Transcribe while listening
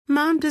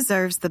Mom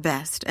deserves the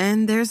best,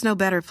 and there's no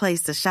better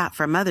place to shop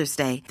for Mother's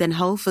Day than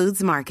Whole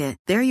Foods Market.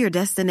 They're your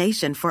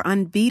destination for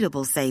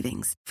unbeatable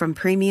savings, from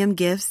premium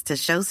gifts to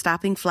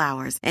show-stopping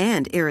flowers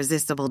and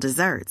irresistible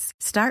desserts.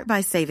 Start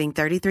by saving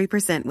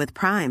 33% with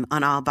Prime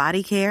on all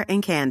body care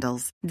and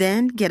candles.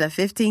 Then get a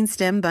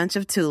 15-stem bunch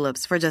of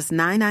tulips for just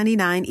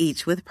 $9.99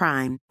 each with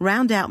Prime.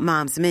 Round out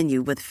Mom's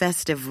menu with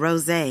festive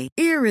rosé,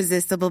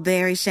 irresistible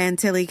berry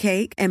chantilly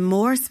cake, and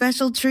more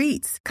special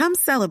treats. Come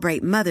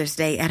celebrate Mother's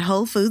Day at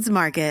Whole Foods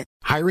Market.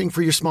 Hiring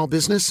for your small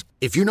business?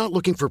 If you're not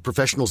looking for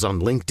professionals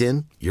on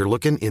LinkedIn, you're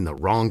looking in the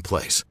wrong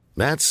place.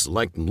 That's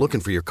like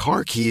looking for your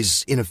car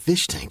keys in a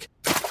fish tank.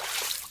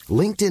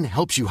 LinkedIn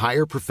helps you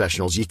hire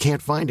professionals you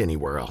can't find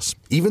anywhere else,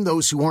 even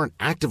those who aren't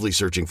actively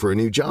searching for a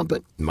new job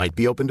but might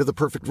be open to the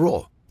perfect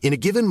role. In a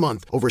given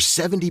month, over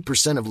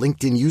 70% of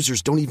LinkedIn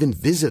users don't even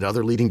visit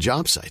other leading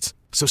job sites.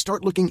 So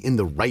start looking in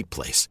the right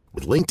place.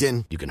 With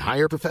LinkedIn, you can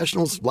hire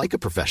professionals like a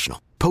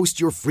professional. Post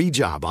your free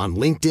job on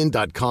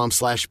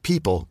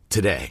linkedin.com/people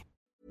today.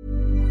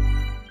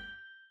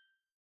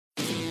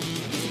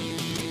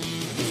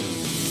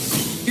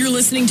 You're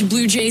listening to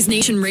Blue Jays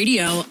Nation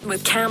Radio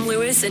with Cam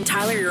Lewis and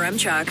Tyler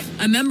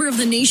Yaremchuk, a member of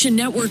the Nation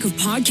network of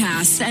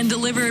podcasts and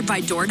delivered by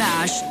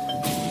DoorDash.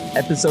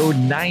 Episode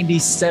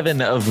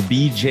 97 of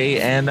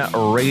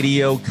BJN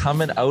Radio,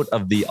 coming out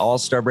of the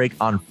All-Star break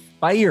on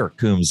fire,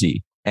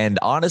 Coombsy. And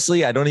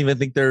honestly, I don't even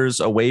think there's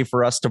a way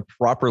for us to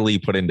properly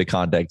put into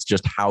context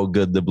just how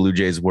good the Blue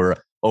Jays were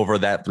over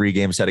that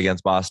 3-game set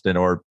against Boston,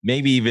 or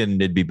maybe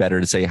even it'd be better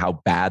to say how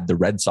bad the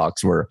Red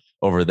Sox were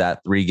over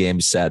that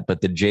 3-game set.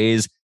 But the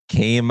Jays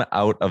came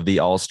out of the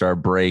All-Star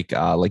break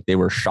like they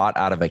were shot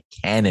out of a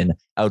cannon,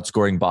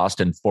 outscoring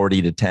Boston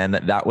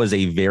 40-10. That was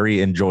a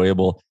very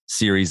enjoyable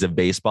series of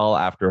baseball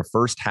after a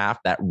first half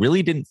that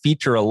really didn't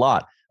feature a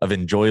lot of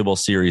enjoyable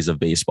series of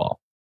baseball.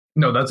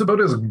 No, that's about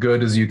as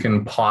good as you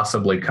can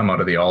possibly come out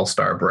of the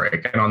All-Star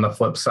break. And on the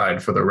flip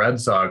side, for the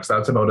Red Sox,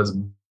 that's about as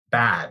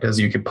bad as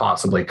you could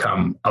possibly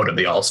come out of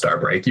the All-Star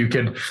break. You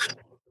could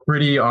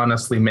pretty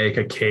honestly make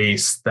a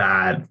case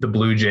that the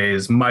Blue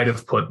Jays might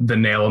have put the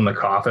nail in the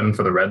coffin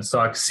for the Red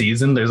Sox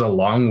season. There's a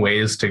long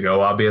ways to go.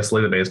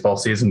 Obviously, the baseball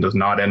season does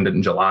not end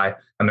in July,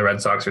 and the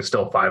Red Sox are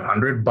still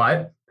 500,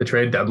 but the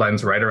trade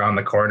deadline's right around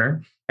the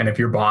corner. And if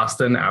you're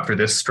Boston, after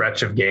this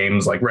stretch of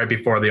games, like right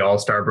before the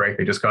All-Star break,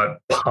 they just got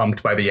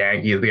pumped by the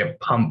Yankees, they get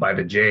pumped by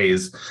the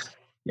Jays.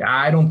 Yeah,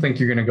 I don't think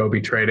you're going to go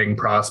be trading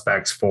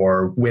prospects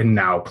for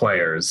win-now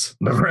players.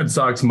 The Red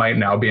Sox might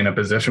now be in a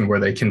position where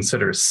they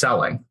consider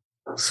selling.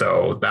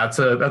 So that's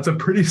a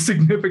pretty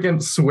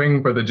significant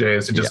swing for the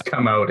Jays to just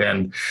come out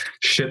and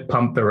shit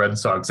pump the Red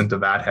Sox into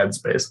that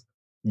headspace.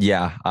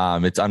 Yeah,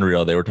 it's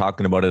unreal. They were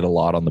talking about it a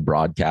lot on the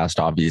broadcast.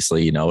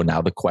 Obviously, you know,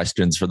 now the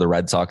questions for the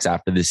Red Sox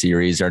after the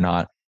series are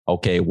not,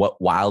 okay, what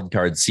wild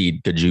card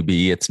seed could you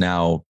be? It's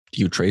now,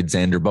 do you trade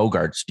Xander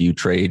Bogaerts? Do you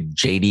trade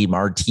JD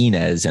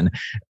Martinez and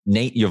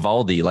Nate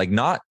Eovaldi? Like,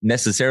 not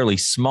necessarily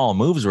small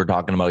moves we're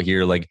talking about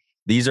here. Like,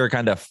 these are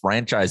kind of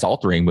franchise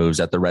altering moves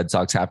that the Red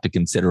Sox have to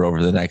consider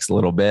over the next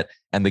little bit.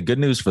 And the good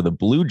news for the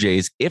Blue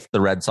Jays, if the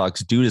Red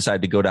Sox do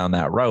decide to go down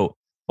that route,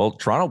 well,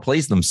 Toronto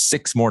plays them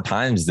 6 more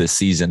times this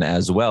season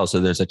as well. So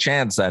there's a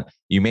chance that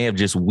you may have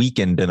just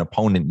weakened an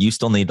opponent you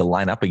still need to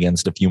line up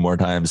against a few more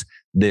times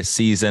this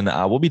season.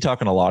 We'll be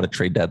talking a lot of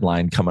trade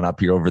deadline coming up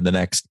here over the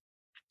next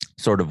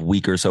sort of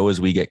week or so as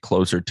we get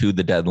closer to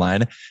the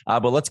deadline.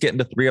 But let's get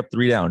into 3 Up,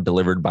 3 Down,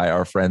 delivered by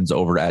our friends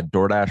over at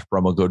DoorDash.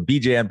 Promo code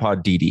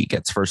BJNPodDD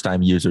gets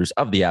first-time users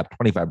of the app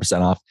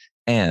 25% off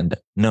and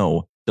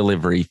no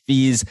delivery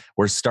fees.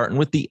 We're starting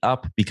with the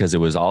up because it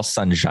was all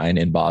sunshine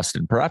in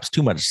Boston, perhaps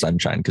too much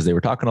sunshine because they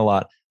were talking a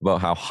lot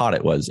about how hot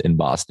it was in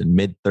Boston,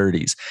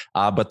 mid-30s.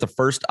 But the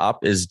first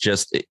up is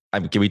just,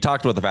 we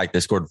talked about the fact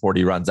they scored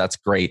 40 runs. That's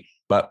great.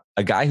 But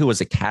a guy who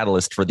was a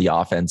catalyst for the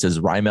offense is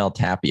Raimel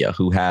Tapia,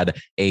 who had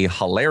a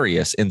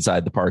hilarious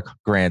inside the park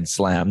grand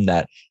slam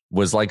that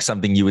was like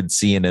something you would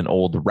see in an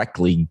old rec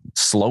league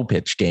slow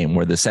pitch game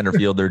where the center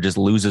fielder just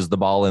loses the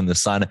ball in the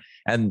sun.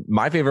 And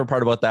my favorite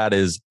part about that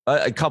is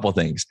a couple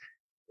things.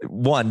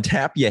 One,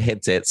 Tapia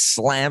hits it,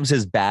 slams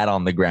his bat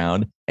on the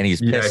ground, and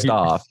he's pissed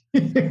off.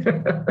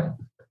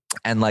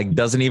 And like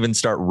doesn't even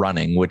start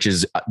running, which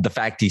is the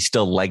fact he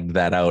still legged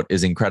that out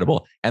is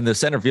incredible. And the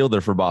center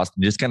fielder for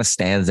Boston just kind of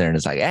stands there and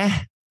is like,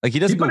 like he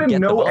doesn't put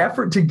in no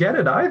effort to get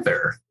it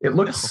either. It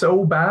looked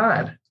so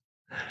bad.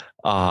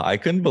 I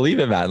couldn't believe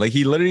it, man. Like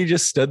he literally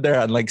just stood there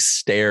and like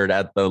stared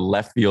at the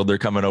left fielder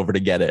coming over to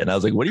get it. And I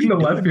was like, what are you doing?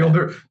 The left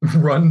fielder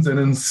runs in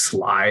and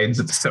slides.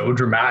 It's so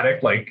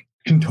dramatic. Like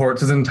contorts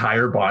his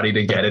entire body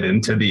to get it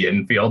into the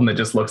infield, and it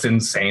just looks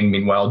insane.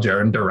 Meanwhile,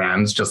 Jarren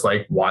Duran's just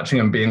like watching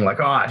him being like,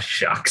 oh,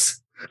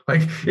 shucks.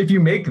 Like if you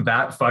make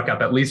that fuck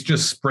up, at least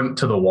just sprint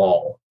to the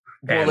wall.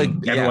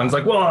 And everyone's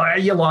like, well,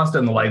 you lost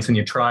in the lights and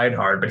you tried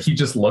hard, but he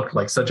just looked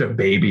like such a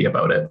baby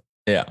about it.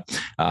 Yeah.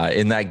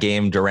 In that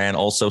game, Duran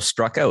also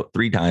struck out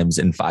 3 times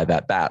in 5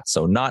 at-bats.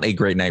 So not a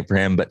great night for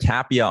him, but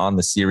Tapia on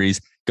the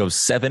series goes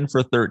 7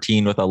 for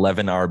 13 with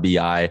 11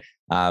 RBI.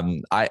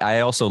 I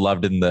also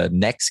loved in the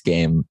next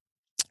game,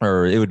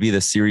 or it would be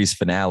the series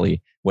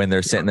finale when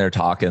they're sitting there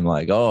talking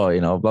like, oh,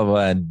 you know, blah,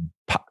 blah. And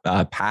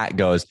Pat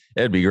goes,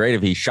 it'd be great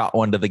if he shot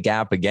one to the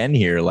gap again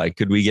here. Like,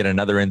 could we get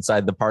another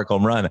inside the park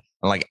home run? And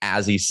like,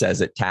 as he says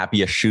it,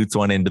 Tapia shoots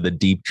one into the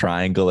deep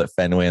triangle at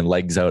Fenway and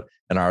legs out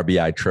an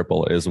RBI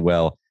triple as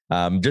well.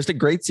 Just a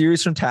great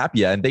series from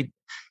Tapia. And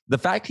the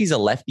fact he's a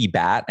lefty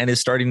bat and is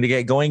starting to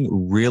get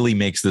going really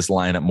makes this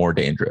lineup more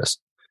dangerous.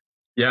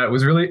 Yeah,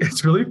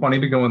 it's really funny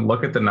to go and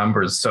look at the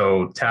numbers.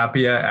 So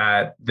Tapia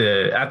at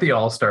the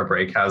All-Star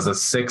break has a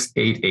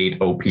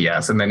 688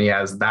 OPS, and then he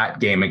has that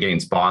game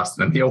against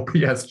Boston, and the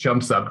OPS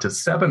jumps up to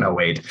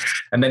 708.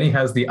 And then he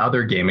has the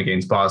other game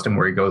against Boston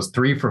where he goes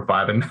 3 for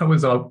 5, and now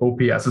his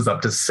OPS is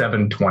up to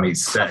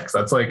 726.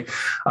 That's like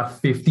a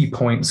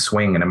 50-point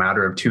swing in a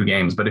matter of 2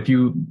 games. But if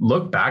you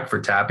look back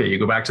for Tapia, you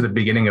go back to the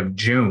beginning of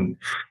June,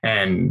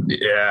 and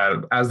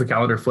as the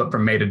calendar flipped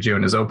from May to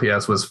June, his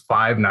OPS was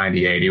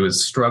 598. He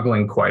was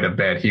struggling quite a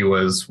bit. He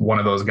was one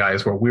of those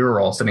guys where we were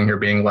all sitting here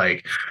being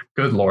like,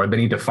 good Lord, they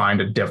need to find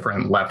a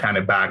different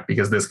left-handed back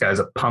because this guy's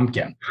a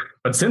pumpkin.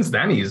 But since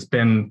then, he's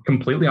been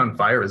completely on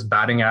fire. His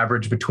batting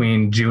average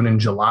between June and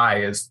July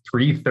is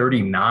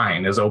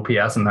 339. His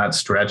OPS in that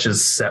stretch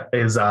is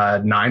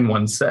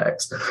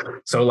 916.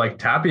 So like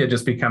Tapia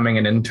just becoming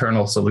an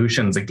internal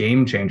solution is a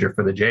game changer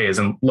for the Jays.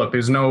 And look,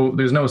 there's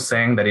no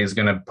saying that he's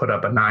going to put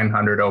up a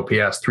 900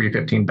 OPS,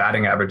 315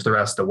 batting average the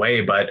rest of the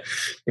way. But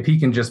if he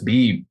can just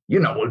be, you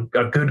know,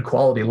 a good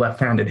quality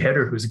left-handed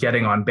hitter who's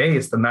getting on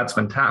base, then that's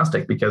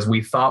fantastic, because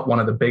we thought one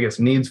of the biggest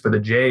needs for the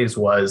Jays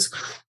was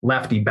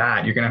lefty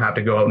bat. You're going to have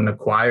to go out and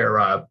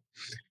acquire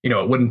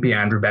it wouldn't be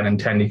Andrew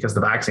Benintendi because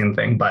the vaccine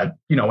thing, but,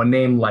 you know, a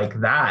name like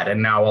that.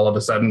 And now all of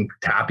a sudden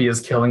Tapia is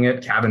killing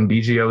it. Cavan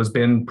Biggio has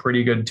been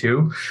pretty good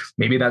too.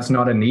 Maybe that's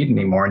not a need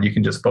anymore, and you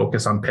can just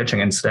focus on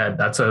pitching instead.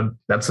 That's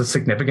a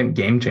significant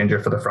game changer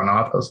for the front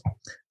office.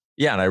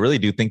 Yeah, and I really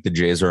do think the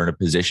Jays are in a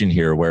position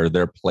here where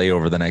their play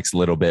over the next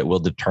little bit will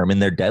determine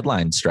their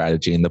deadline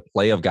strategy. And the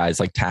play of guys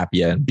like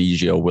Tapia and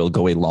Biggio will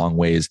go a long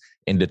ways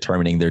in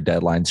determining their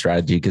deadline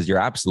strategy, because you're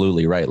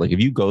absolutely right. Like, if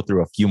you go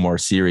through a few more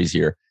series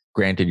here,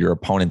 granted, your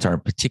opponents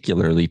aren't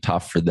particularly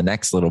tough for the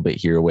next little bit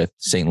here with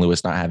St.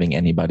 Louis not having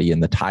anybody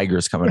and the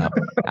Tigers coming up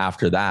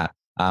after that.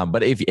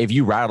 But if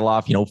you rattle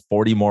off,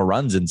 40 more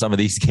runs in some of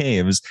these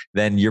games,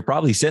 then you're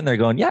probably sitting there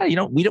going, yeah,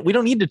 we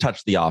don't need to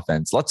touch the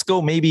offense. Let's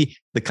go. Maybe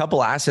the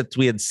couple assets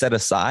we had set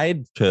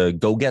aside to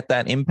go get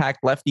that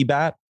impact lefty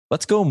bat,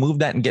 let's go move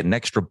that and get an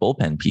extra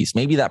bullpen piece.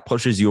 Maybe that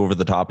pushes you over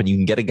the top and you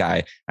can get a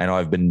guy. I know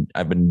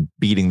I've been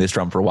beating this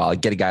drum for a while.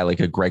 Get a guy like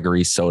a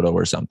Gregory Soto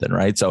or something,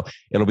 right? So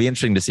it'll be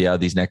interesting to see how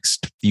these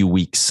next few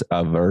weeks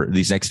or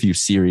these next few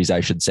series, I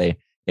should say,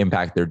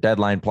 impact their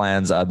deadline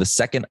plans. The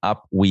second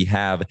up we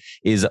have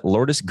is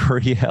Lourdes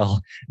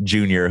Gurriel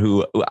Jr.,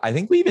 who I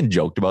think we even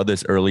joked about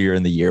this earlier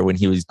in the year when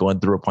he was going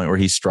through a point where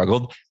he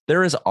struggled.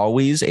 There is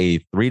always a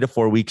 3 to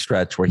 4 week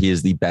stretch where he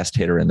is the best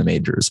hitter in the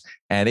majors.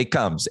 And it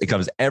comes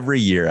every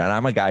year. And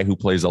I'm a guy who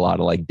plays a lot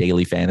of like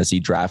daily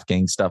fantasy,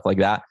 DraftKings, stuff like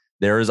that.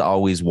 There is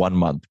always 1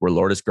 month where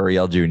Lourdes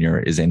Gurriel Jr.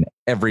 is in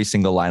every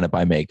single lineup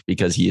I make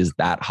because he is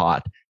that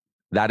hot.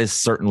 That is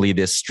certainly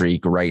this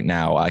streak right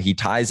now. He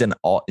ties an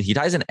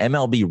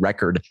MLB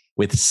record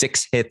with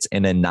 6 hits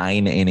in a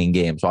 9-inning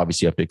game. So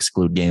obviously you have to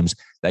exclude games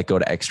that go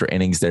to extra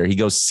innings there. He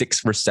goes 6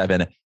 for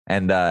 7.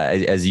 And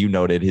as you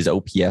noted, his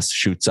OPS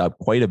shoots up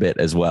quite a bit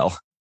as well.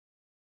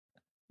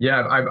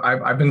 Yeah,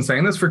 I've been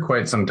saying this for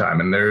quite some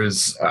time, and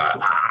there's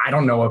I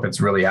don't know if it's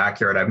really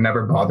accurate. I've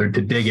never bothered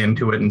to dig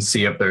into it and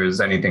see if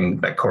there's anything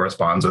that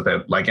corresponds with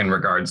it, like in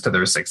regards to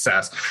their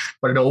success.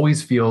 But it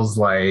always feels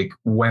like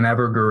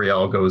whenever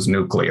Gurriel goes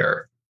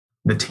nuclear,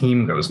 the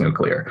team goes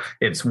nuclear.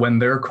 It's when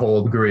they're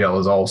cold, Gurriel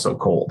is also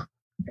cold.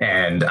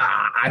 And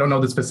I don't know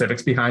the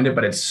specifics behind it,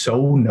 but it's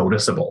so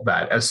noticeable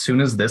that as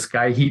soon as this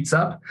guy heats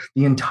up,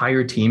 the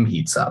entire team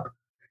heats up.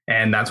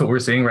 And that's what we're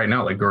seeing right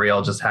now. Like,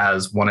 Gurriel just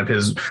has one of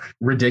his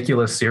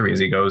ridiculous series.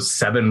 He goes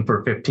 7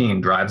 for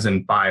 15, drives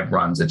in 5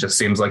 runs. It just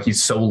seems like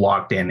he's so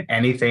locked in.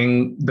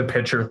 Anything the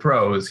pitcher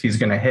throws, he's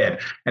going to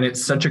hit. And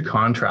it's such a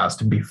contrast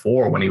to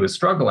before when he was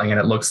struggling. And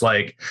it looks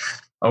like,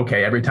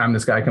 okay, every time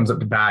this guy comes up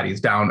to bat,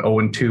 he's down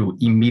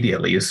 0-2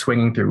 immediately. He's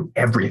swinging through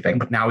everything.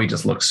 But now he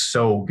just looks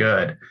so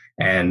good.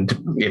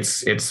 And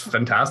it's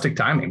fantastic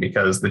timing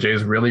because the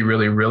Jays really,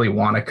 really, really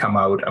want to come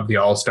out of the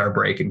All-Star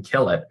break and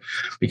kill it.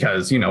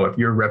 Because, if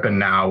you're ripping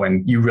now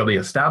and you really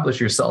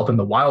establish yourself in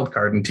the wild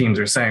card and teams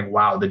are saying,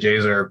 wow, the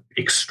Jays are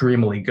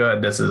extremely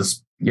good. This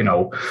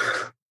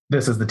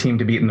is the team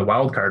to beat in the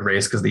wild card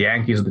race because the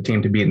Yankees are the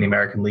team to beat in the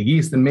American League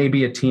East, then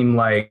maybe a team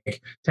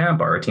like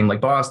Tampa or a team like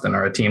Boston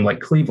or a team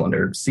like Cleveland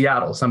or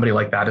Seattle, somebody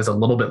like that is a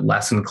little bit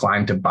less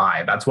inclined to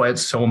buy. That's why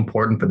it's so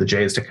important for the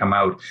Jays to come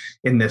out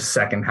in this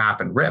second half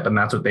and rip. And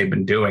that's what they've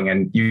been doing.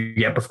 And you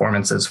get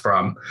performances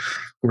from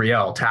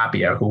Gurriel,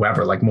 Tapia,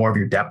 whoever, like more of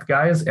your depth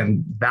guys.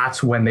 And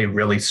that's when they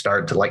really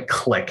start to like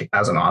click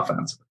as an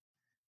offense.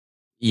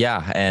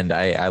 Yeah, and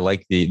I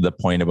like the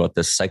point about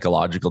the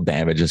psychological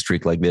damage a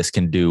streak like this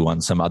can do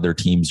on some other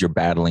teams you're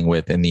battling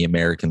with in the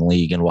American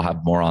League, and we'll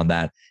have more on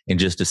that in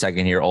just a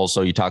second here.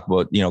 Also, you talk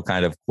about,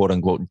 kind of quote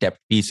unquote depth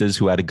pieces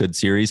who had a good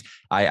series.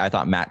 I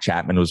thought Matt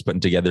Chapman was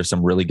putting together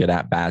some really good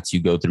at bats.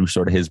 You go through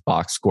sort of his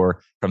box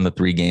score from the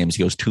 3 games.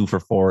 He goes 2 for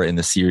 4 in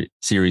the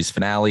series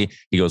finale.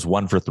 He goes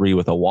 1 for 3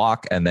 with a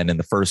walk, and then in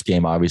the first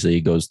game, obviously,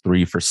 he goes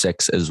 3 for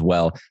 6 as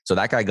well. So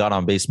that guy got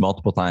on base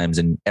multiple times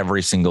in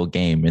every single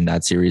game in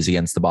that series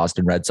against the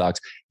Boston Red Sox.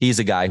 He's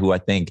a guy who I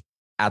think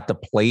at the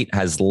plate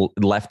has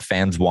left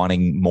fans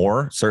wanting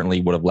more.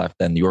 Certainly would have left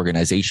then the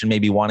organization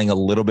maybe wanting a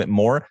little bit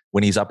more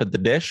when he's up at the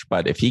dish.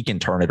 But if he can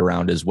turn it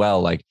around as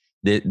well,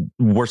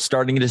 we're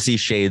starting to see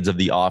shades of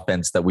the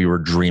offense that we were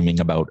dreaming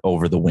about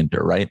over the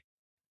winter, right?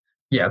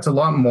 Yeah, it's a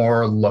lot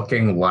more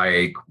looking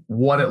like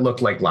what it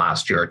looked like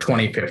last year,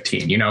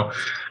 2015.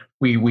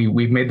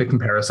 We've made the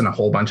comparison a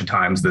whole bunch of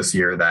times this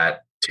year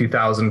that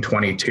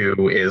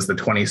 2022 is the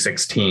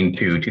 2016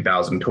 to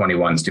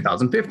 2021's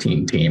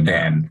 2015 team.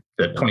 And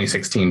the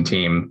 2016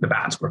 team, the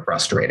bats were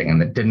frustrating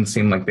and it didn't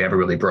seem like they ever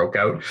really broke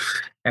out.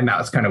 And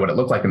that's kind of what it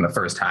looked like in the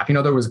first half.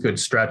 There was good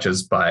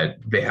stretches, but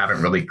they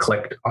haven't really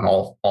clicked on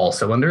all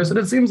cylinders. And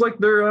it seems like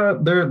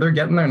they're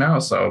getting there now.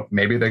 So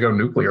maybe they go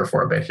nuclear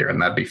for a bit here,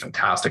 and that'd be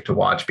fantastic to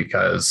watch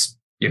because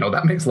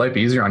that makes life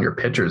easier on your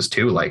pitchers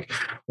too. Like,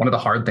 one of the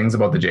hard things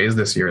about the Jays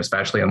this year,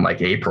 especially in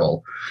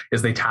April,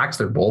 is they taxed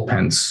their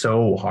bullpen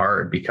so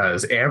hard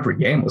because every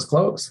game was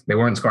close. They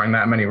weren't scoring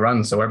that many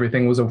runs. So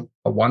everything was a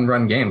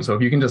 1-run game. So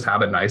if you can just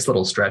have a nice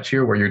little stretch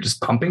here where you're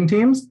just pumping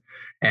teams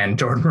and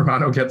Jordan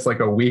Romano gets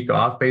a week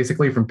off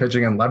basically from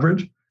pitching and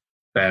leverage,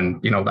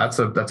 then, that's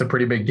a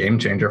pretty big game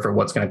changer for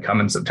what's going to come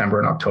in September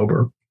and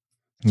October.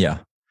 Yeah.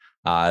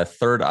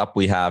 Third up,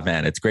 we have,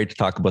 it's great to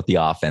talk about the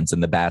offense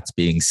and the bats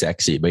being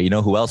sexy, but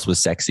who else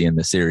was sexy in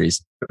the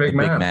series? The big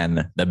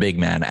man,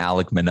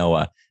 Alek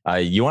Manoah.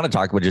 You want to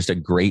talk about just a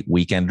great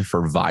weekend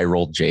for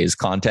viral Jays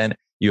content?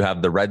 You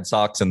have the Red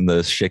Sox and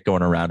the shit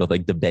going around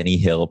with the Benny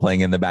Hill playing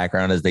in the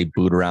background as they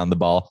boot around the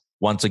ball.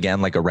 Once again,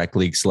 like a rec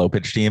league slow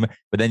pitch team.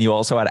 But then you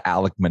also had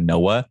Alek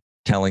Manoah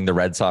telling the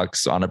Red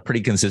Sox on a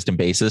pretty consistent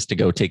basis to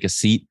go take a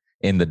seat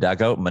in the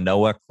dugout.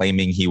 Manoah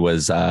claiming he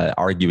was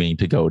arguing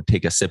to go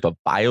take a sip of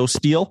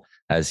BioSteel,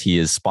 as he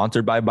is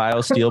sponsored by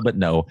BioSteel. But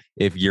no,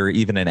 if you're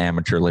even an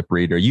amateur lip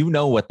reader, you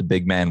know what the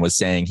big man was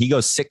saying. He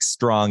goes 6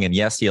 strong, and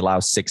yes, he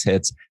allows 6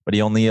 hits, but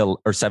he only,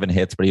 or 7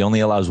 hits, but he only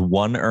allows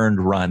 1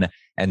 earned run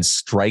and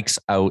strikes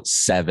out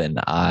 7.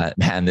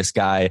 Man, this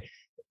guy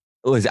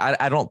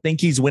I don't think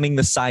he's winning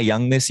the Cy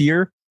Young this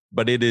year,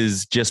 but it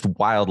is just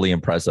wildly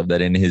impressive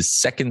that in his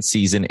second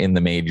season in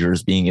the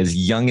majors, being as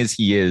young as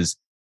he is,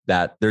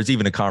 that there's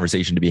even a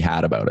conversation to be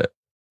had about it.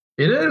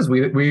 It is.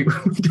 We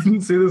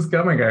didn't see this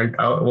coming.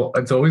 Well,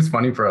 it's always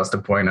funny for us to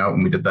point out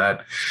when we did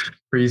that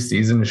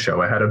preseason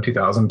show ahead of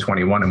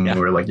 2021, and we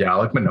were like,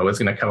 Alek Manoah is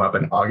going to come up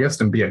in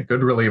August and be a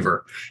good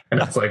reliever.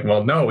 And it's like,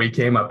 well, no, he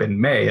came up in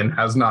May and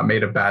has not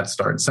made a bad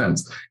start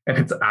since. And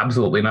it's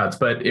absolutely nuts.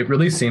 But it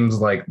really seems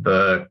like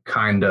the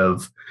kind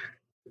of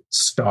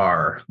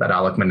star that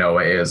Alek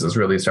Manoah is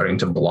really starting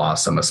to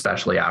blossom,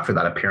 especially after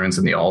that appearance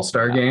in the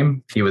All-Star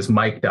game. He was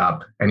mic'd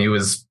up and he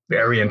was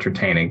very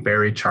entertaining,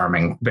 very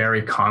charming,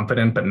 very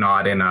confident, but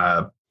not in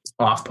a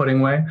off-putting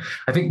way.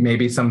 I think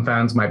maybe some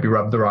fans might be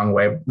rubbed the wrong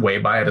way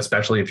by it,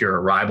 especially if you're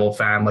a rival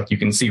fan. You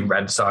can see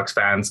Red Sox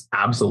fans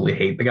absolutely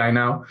hate the guy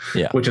now,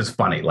 which is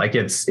funny.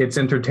 It's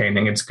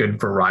entertaining. It's good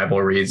for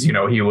rivalries.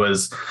 He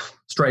was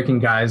striking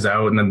guys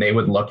out and then they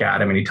would look at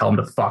him and he'd tell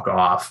them to fuck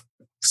off,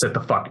 sit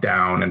the fuck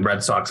down. And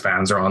Red Sox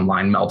fans are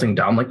online melting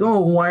down oh,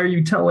 why are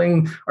you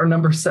telling our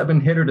number 7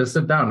 hitter to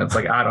sit down? It's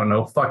I don't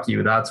know. Fuck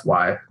you. That's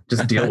why.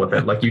 Just deal with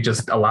it. You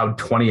just allowed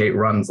 28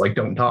 runs.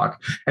 Don't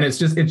talk. And it's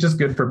just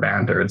good for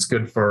banter. It's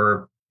good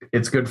for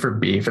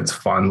beef. It's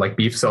fun.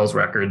 Beef sells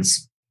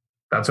records.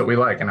 That's what we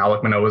like. And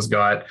Alek Manoah's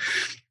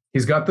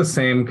he's got the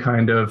same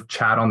kind of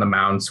chat on the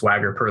mound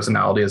swagger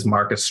personality as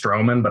Marcus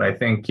Stroman, but I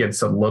think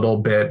it's a little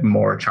bit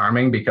more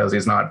charming because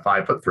he's not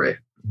 5'3".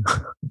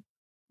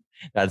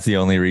 That's the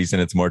only reason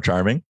it's more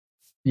charming.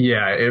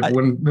 Yeah,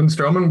 when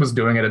Stroman was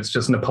doing it, it's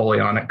just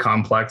Napoleonic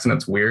complex and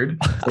it's weird.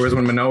 Whereas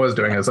when Manoah's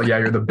doing it, it's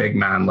you're the big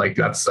man.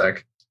 That's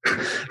sick.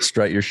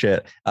 Strut your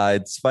shit.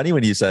 It's funny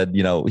when you said,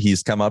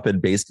 he's come up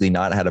and basically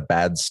not had a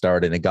bad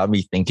start. And it got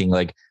me thinking,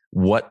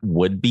 what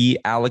would be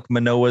Alek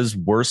Manoah's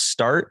worst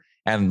start?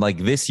 And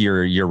this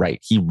year, you're right.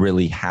 He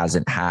really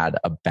hasn't had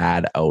a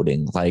bad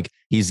outing.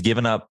 He's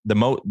given up the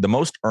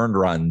most earned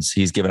runs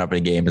he's given up in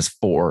a game is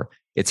 4.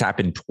 It's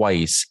happened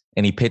twice,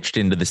 and he pitched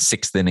into the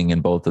 6th inning in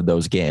both of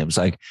those games.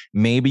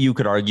 Maybe you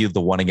could argue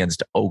the one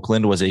against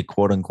Oakland was a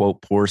quote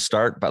unquote poor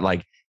start,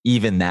 but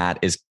even that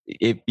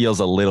it feels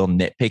a little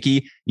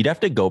nitpicky. You'd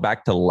have to go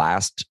back to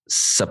last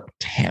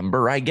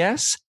September, I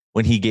guess,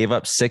 when he gave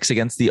up 6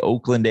 against the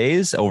Oakland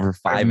A's over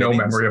 5 I have no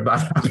innings. memory of that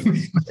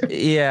happening.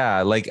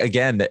 Yeah, like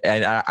again,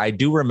 and I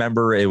do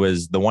remember it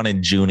was the one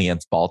in June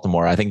against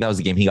Baltimore. I think that was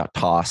the game he got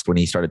tossed when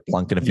he started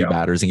plunking a few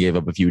batters and gave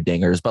up a few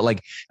dingers. But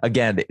like,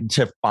 again,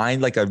 to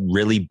find like a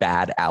really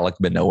bad Alek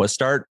Manoah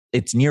start,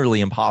 it's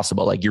nearly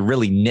impossible. Like, you're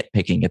really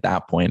nitpicking at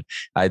that point.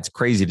 It's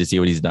crazy to see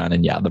what he's done.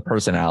 And yeah, the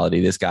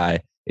personality, this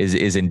guy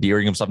is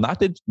endearing himself,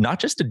 not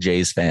just to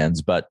Jays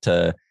fans, but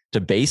to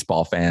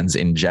baseball fans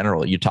in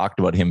general. You talked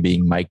about him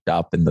being mic'd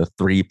up and the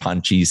 3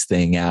 punchies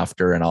thing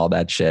after and all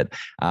that shit.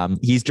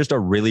 He's just a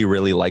really,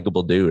 really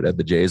likable dude, and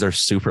the Jays are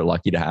super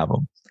lucky to have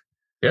him.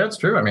 Yeah, it's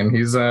true. I mean,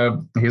 he's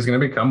going to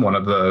become one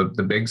of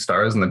the big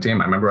stars in the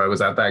team. I remember I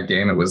was at that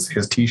game. It was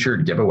his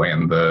t-shirt giveaway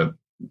and the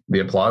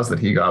applause that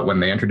he got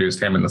when they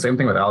introduced him. And the same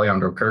thing with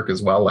Alejandro Kirk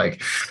as well.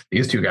 Like,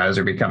 these two guys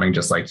are becoming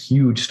just like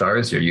huge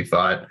stars here. You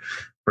thought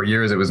for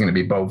years it was going to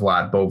be Bo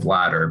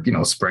Vlad,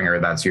 or, Springer.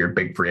 That's your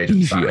big free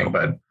agent signing.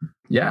 But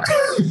yeah.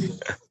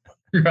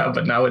 Yeah,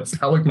 but now it's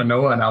Alek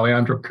Manoah and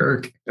Alejandro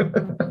Kirk.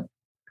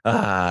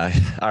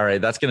 All right,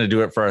 that's going to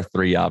do it for our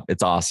 3-up.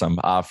 It's awesome.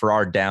 For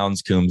our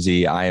downs,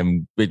 Coombsy,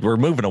 we're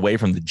moving away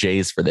from the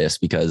Jays for this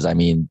because, I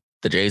mean,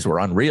 the Jays were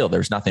unreal.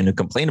 There's nothing to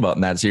complain about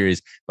in that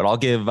series, but I'll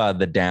give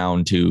the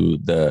down to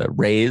the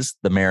Rays,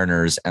 the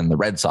Mariners, and the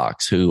Red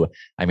Sox, who,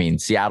 I mean,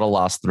 Seattle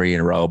lost 3 in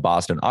a row.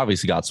 Boston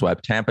obviously got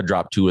swept. Tampa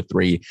dropped 2 of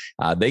 3.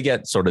 They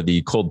get sort of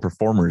the cold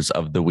performers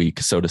of the week,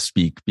 so to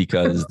speak,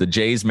 because the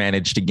Jays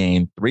managed to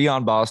gain 3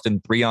 on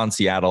Boston, 3 on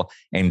Seattle,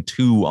 and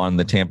 2 on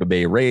the Tampa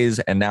Bay Rays.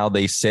 And now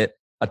they sit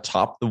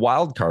atop the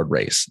wild card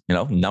race,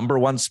 number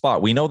 1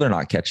 spot. We know they're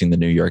not catching the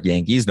New York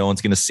Yankees. No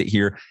one's going to sit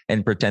here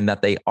and pretend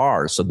that they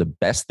are. So the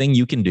best thing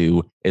you can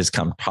do is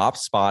come top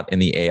spot in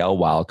the AL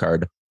wild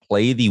card,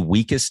 play the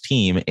weakest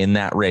team in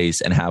that race,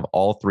 and have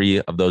all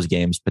 3 of those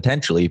games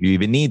potentially, if you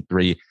even need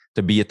 3,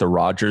 to be at the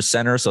Rogers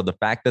Center. So the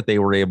fact that they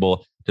were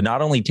able to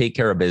not only take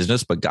care of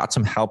business, but got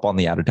some help on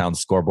the out-of-town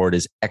scoreboard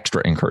is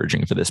extra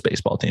encouraging for this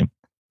baseball team.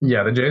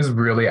 Yeah, the Jays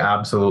really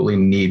absolutely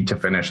need to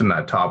finish in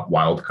that top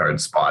wild card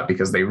spot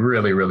because they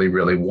really, really,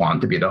 really want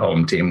to be the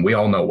home team. We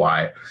all know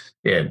why.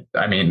 It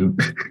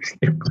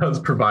does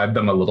provide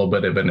them a little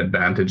bit of an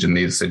advantage in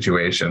these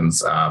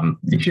situations.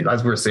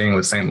 As we're seeing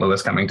with St.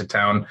 Louis coming to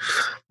town,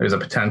 there's a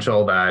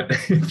potential that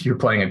if you're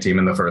playing a team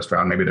in the first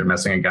round, maybe they're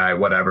missing a guy,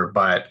 whatever.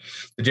 But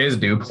the Jays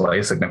do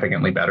play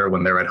significantly better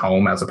when they're at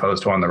home as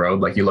opposed to on the road.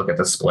 Like, you look at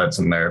the splits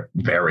and they're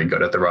very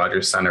good at the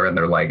Rogers Center, and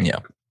they're like,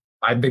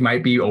 they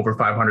might be over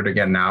 500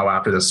 again now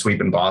after the sweep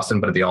in Boston,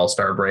 but at the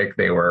All-Star break,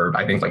 they were,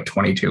 I think, like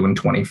 22 and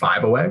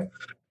 25 away,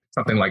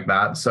 something like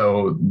that.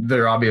 So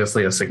they're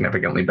obviously a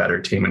significantly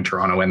better team in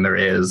Toronto, and there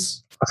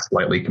is a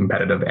slightly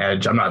competitive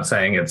edge. I'm not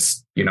saying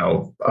it's,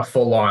 a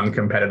full-on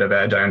competitive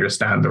edge. I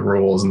understand the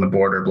rules and the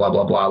border, blah,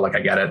 blah, blah. Like, I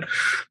get it.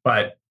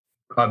 But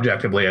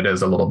objectively, it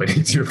is a little bit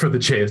easier for the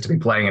Jays to be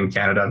playing in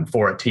Canada and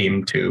for a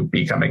team to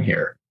be coming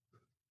here.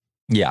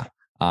 Yeah.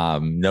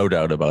 No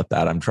doubt about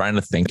that. I'm trying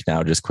to think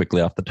now just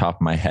quickly off the top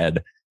of my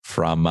head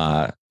from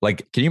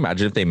can you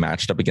imagine if they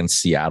matched up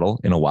against Seattle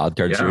in a wild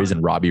card series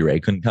and Robbie Ray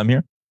couldn't come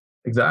here?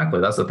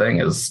 Exactly. That's the thing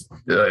is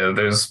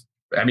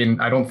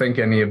I don't think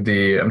any of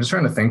I'm just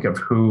trying to think of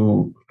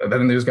who,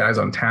 then there's guys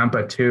on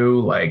Tampa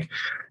too. I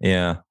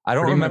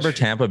don't remember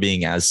Tampa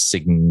being as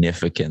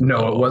significant. No,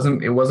 though.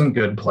 It wasn't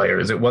good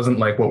players. It wasn't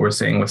like what we're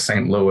seeing with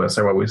St. Louis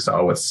or what we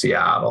saw with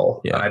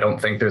Seattle. Yeah. And I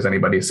don't think there's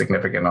anybody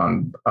significant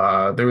on,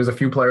 there was a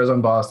few players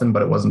on Boston,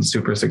 but it wasn't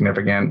super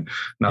significant.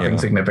 Nothing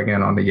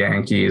significant on the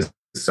Yankees.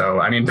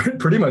 So,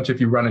 pretty much if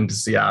you run into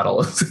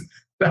Seattle,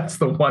 that's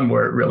the one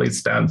where it really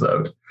stands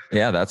out.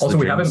 Yeah, that's also,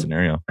 the dream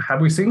scenario.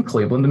 Have we seen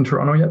Cleveland and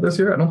Toronto yet this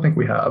year? I don't think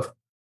we have.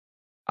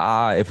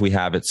 If we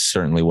have, it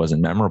certainly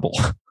wasn't memorable.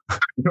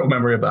 No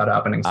memory of that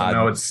happening. So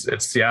no, it's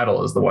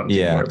Seattle is the one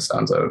where it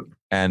stands out.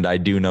 And I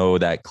do know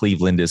that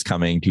Cleveland is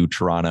coming to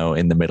Toronto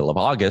in the middle of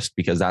August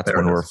because that's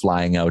when we're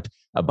flying out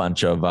a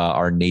bunch of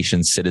our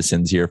nation's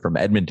citizens here from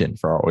Edmonton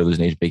for our Oilers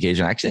Nation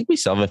vacation. Actually, I think we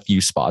still have a few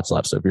spots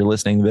left. So if you're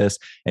listening to this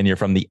and you're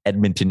from the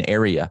Edmonton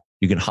area,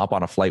 you can hop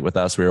on a flight with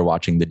us. We were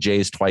watching the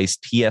Jays twice,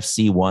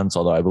 TFC once,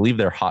 although I believe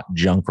they're hot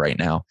junk right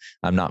now.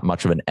 I'm not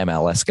much of an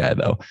MLS guy,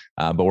 though.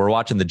 But we're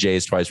watching the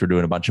Jays twice. We're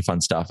doing a bunch of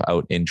fun stuff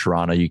out in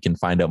Toronto. You can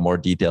find out more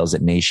details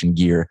at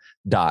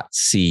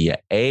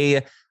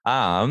nationgear.ca.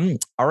 All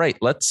right,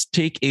 let's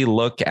take a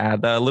look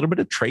at a little bit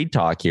of trade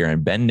talk here.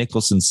 And Ben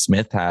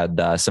Nicholson-Smith had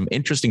some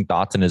interesting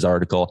thoughts in his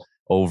article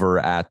over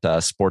at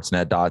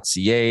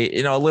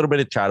sportsnet.ca, a little bit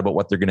of chat about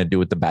what they're going to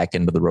do at the back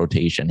end of the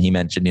rotation. He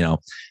mentioned,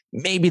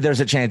 maybe there's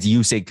a chance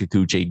Yusei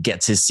Kikuchi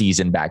gets his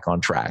season back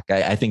on track.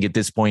 I think at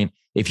this point,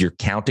 if you're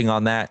counting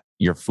on that,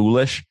 you're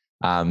foolish.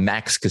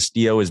 Max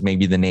Castillo is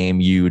maybe the name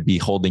you would be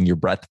holding your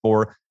breath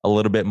for a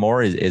little bit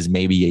more, is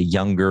maybe a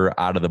younger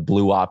out of the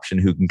blue option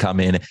who can come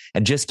in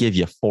and just give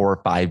you 4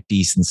 or 5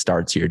 decent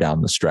starts here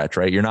down the stretch,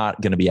 right? You're not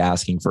going to be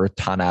asking for a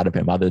ton out of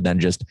him other than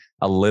just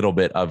a little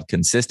bit of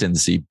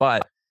consistency.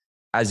 But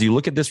as you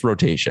look at this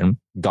rotation,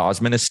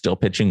 Gausman is still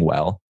pitching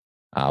well.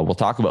 We'll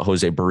talk about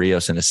Jose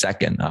Barrios in a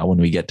second when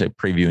we get to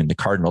previewing the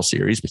Cardinal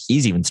series, but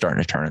he's even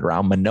starting to turn it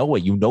around. Manoah,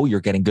 you're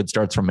getting good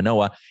starts from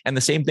Manoah, and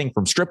the same thing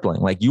from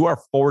Stripling. Like, you are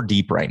 4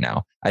 deep right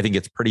now. I think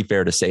it's pretty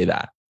fair to say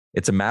that.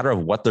 It's a matter of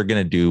what they're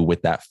going to do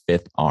with that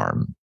 5th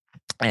arm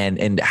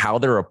and how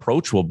their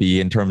approach will be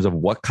in terms of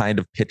what kind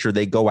of pitcher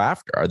they go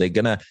after. Are they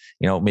going to,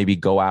 maybe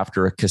go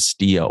after a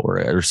Castillo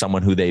or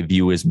someone who they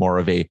view as more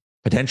of a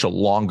potential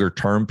longer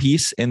term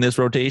piece in this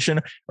rotation?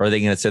 Or are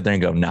they going to sit there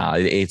and go, nah,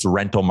 it's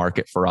rental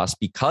market for us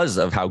because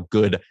of how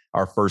good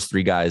our first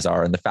 3 guys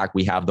are and the fact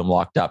we have them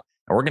locked up,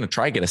 and we're going to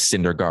try to get a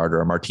Syndergaard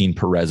or a Martin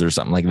Perez or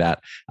something like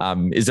that.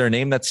 Is there a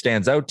name that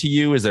stands out to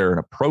you? Is there an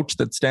approach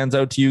that stands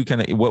out to you?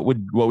 What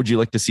would you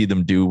like to see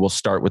them do? We'll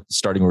start with the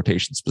starting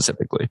rotation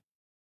specifically.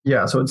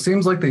 Yeah, so it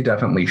seems like they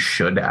definitely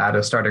should add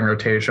a starting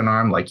rotation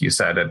arm. Like you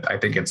said, I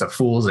think it's a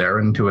fool's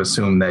errand to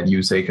assume that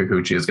Yusei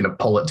Kikuchi is going to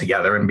pull it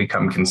together and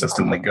become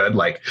consistently good.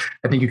 Like,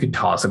 I think you could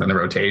toss him in the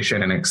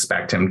rotation and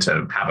expect him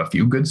to have a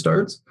few good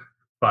starts,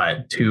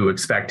 but to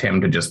expect him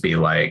to just be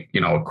like,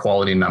 a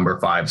quality number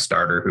 5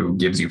 starter who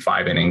gives you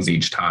 5 innings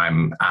each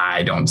time,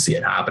 I don't see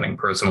it happening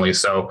personally.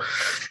 So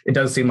it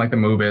does seem like the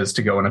move is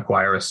to go and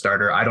acquire a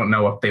starter. I don't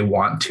know if they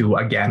want to,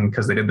 again,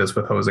 because they did this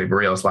with Jose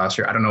Barrios last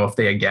year. I don't know if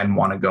they again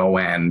want to go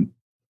and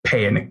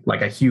pay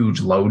a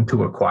huge load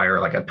to acquire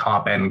like a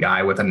top end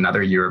guy with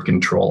another year of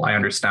control. I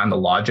understand the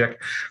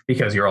logic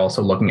because you're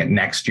also looking at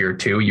next year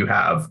too. You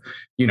have,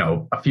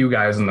 a few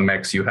guys in the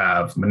mix. You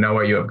have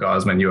Manoah, you have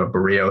Gausman, you have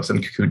Barrios,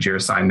 and Kikuchi are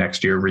signed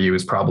next year. Ryu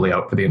is probably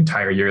out for the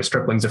entire year.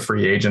 Stripling's a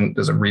free agent.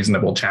 There's a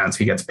reasonable chance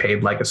he gets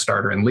paid like a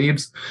starter and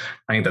leaves.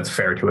 I think that's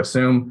fair to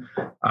assume.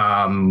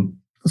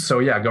 So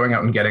yeah, going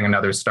out and getting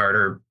another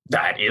starter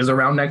that is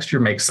around next year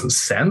makes some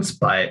sense,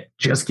 but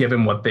just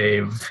given what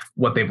they've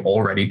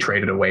already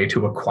traded away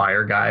to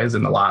acquire guys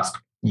in the last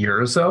year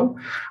or so,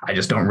 I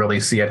just don't really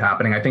see it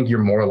happening. I think you're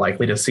more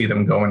likely to see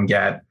them go and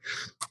get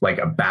like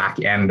a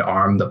back end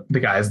arm, the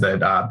guys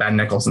that Ben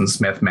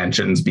Nicholson-Smith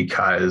mentions,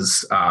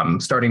 because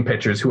starting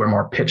pitchers who are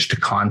more pitch to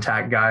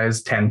contact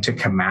guys tend to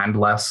command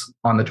less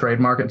on the trade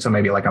market. So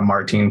maybe like a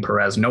Martin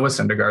Perez. Noah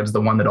Syndergaard's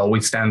the one that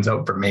always stands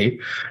out for me.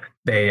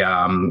 They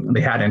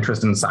had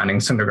interest in signing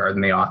Syndergaard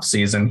in the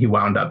offseason. He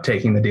wound up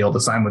taking the deal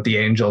to sign with the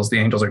Angels. The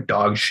Angels are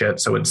dog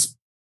shit, so it's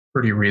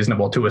pretty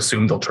reasonable to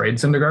assume they'll trade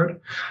Syndergaard.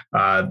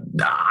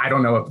 I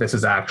don't know if this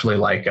is actually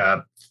like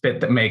a fit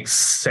that makes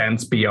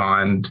sense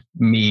beyond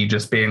me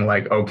just being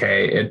like,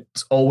 okay,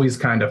 it's always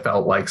kind of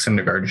felt like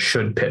Syndergaard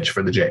should pitch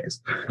for the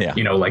Jays. Yeah.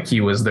 Like he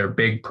was their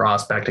big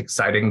prospect,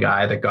 exciting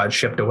guy that got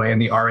shipped away in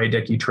the R.A.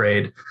 Dickey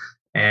trade.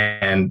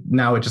 And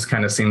now it just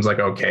kind of seems like,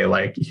 okay,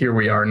 like here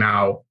we are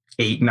now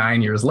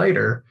 8-9 years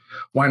later,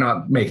 why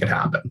not make it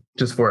happen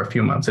just for a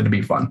few months? It'd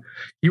be fun.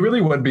 He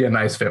really would be a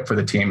nice fit for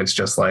the team. It's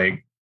just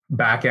like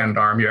back end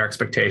arm. Your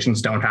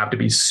expectations don't have to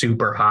be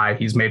super high.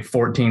 He's made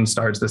 14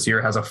 starts this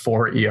year, has a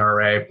 4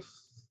 ERA,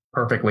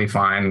 perfectly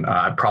fine.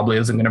 Probably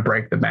isn't going to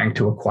break the bank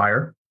to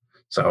acquire.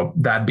 So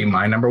that'd be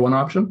my number 1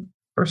 option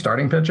for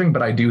starting pitching.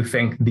 But I do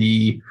think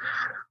the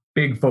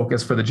big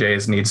focus for the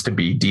Jays needs to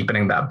be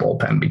deepening that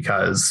bullpen,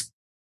 because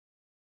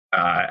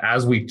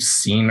as we've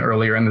seen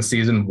earlier in the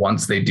season,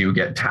 once they do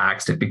get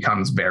taxed, it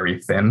becomes very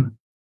thin.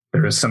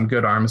 There is some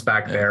good arms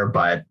back there,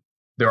 but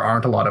there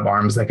aren't a lot of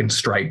arms that can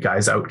strike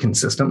guys out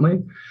consistently.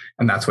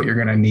 And that's what you're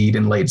going to need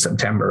in late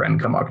September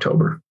and come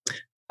October.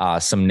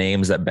 Some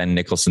names that Ben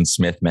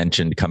Nicholson-Smith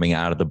mentioned coming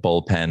out of the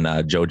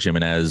bullpen, Joe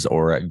Jimenez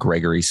or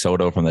Gregory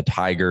Soto from the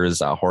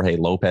Tigers, Jorge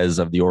Lopez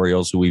of the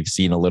Orioles, who we've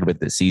seen a little bit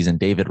this season.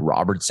 David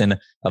Robertson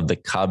of the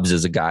Cubs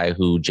is a guy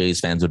who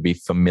Jays fans would be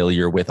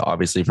familiar with,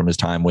 obviously from his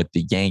time with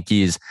the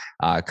Yankees.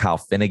 Kyle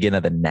Finnegan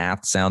of the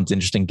Nats sounds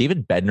interesting.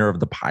 David Bednar of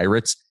the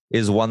Pirates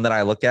is one that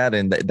I look at,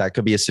 and that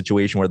could be a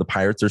situation where the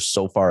Pirates are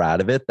so far out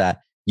of it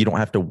that you don't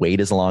have to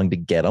wait as long to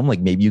get them. Like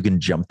maybe you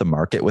can jump the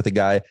market with a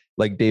guy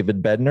like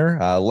David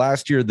Bednar.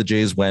 Last year, the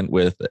Jays went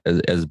with,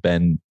 as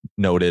Ben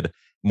noted,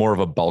 more of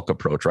a bulk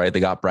approach, right? They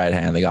got Brad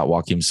Hand, they got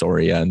Joakim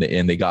Soria, and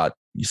they got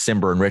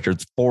Simber and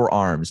Richards, 4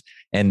 arms.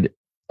 And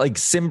like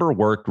Simber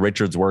worked,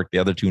 Richards worked, the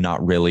other 2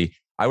 not really.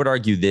 I would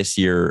argue this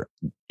year,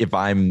 if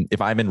I'm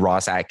in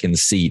Ross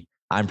Atkins' seat,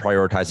 I'm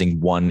prioritizing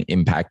 1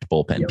 impact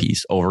bullpen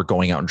piece over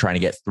going out and trying to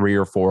get 3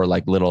 or 4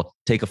 like little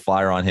take a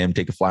flyer on him,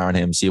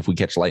 see if we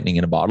catch lightning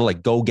in a bottle.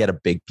 Like go get a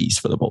big piece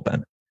for the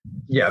bullpen.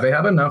 Yeah, they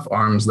have enough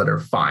arms that are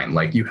fine.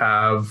 Like you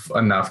have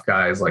enough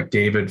guys like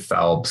David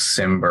Phelps,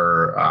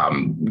 Simber,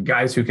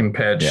 guys who can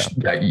pitch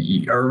that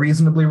are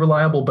reasonably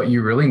reliable, but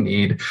you really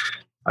need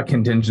a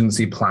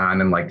contingency plan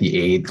in like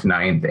the 8th,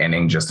 9th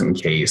inning, just in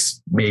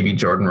case maybe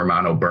Jordan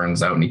Romano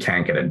burns out and he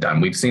can't get it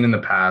done. We've seen in the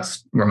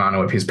past,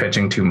 Romano, if he's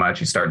pitching too much,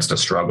 he starts to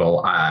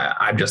struggle.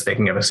 I'm just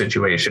thinking of a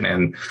situation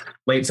in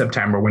late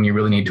September when you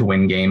really need to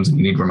win games and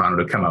you need Romano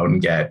to come out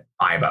and get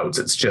 5 outs.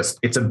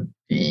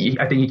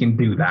 I think he can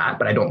do that,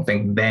 but I don't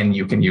think then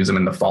you can use him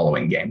in the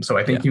following game. So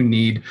I think you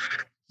need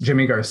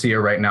Jimmy Garcia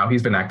right now.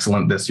 He's been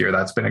excellent this year.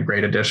 That's been a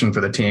great addition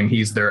for the team.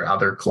 He's their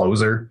other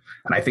closer.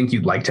 And I think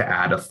you'd like to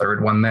add a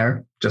 3rd one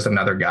there, just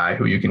another guy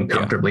who you can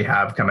comfortably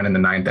have come in the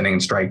 9th inning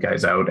and strike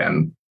guys out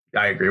and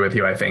I agree with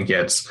you. I think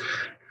it's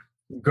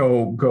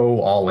go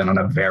all in on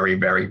a very,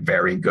 very,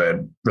 very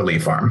good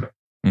relief arm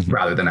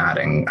rather than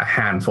adding a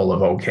handful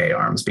of okay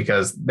arms,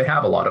 because they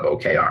have a lot of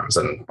okay arms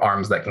and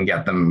arms that can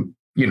get them,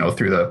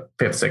 through the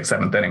 5th, 6th,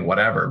 7th inning,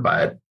 whatever.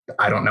 But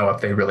I don't know if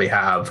they really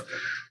have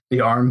the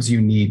arms you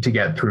need to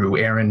get through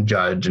Aaron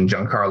Judge and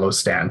Giancarlo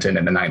Stanton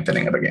in the 9th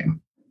inning of a game.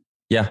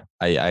 Yeah,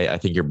 I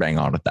think you're bang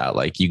on with that.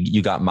 Like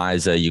you got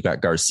Miza, you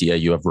got Garcia,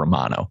 you have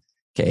Romano.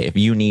 Okay, if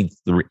you need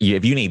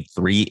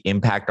 3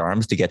 impact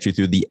arms to get you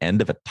through the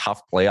end of a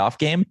tough playoff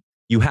game,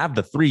 you have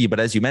the 3. But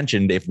as you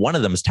mentioned, if one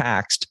of them is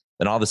taxed,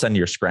 then all of a sudden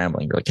you're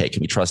scrambling. You're like, hey,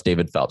 can we trust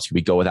David Phelps? Can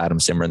we go with Adam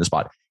Simmer in the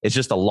spot? It's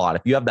just a lot.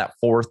 If you have that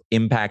 4th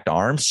impact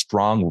arm,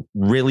 strong,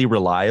 really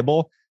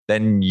reliable,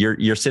 then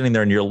you're sitting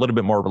there and you're a little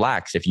bit more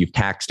relaxed. If you've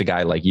taxed a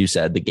guy, like you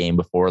said, the game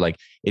before, like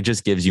it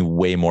just gives you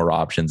way more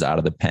options out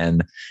of the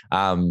pen.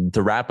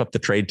 To wrap up the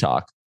trade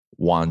talk,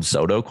 Juan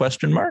Soto ?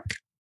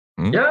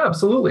 Yeah,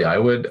 absolutely. I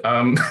would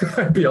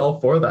I'd be all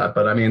for that.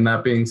 But I mean,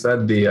 that being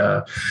said,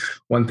 the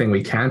one thing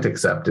we can't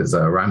accept is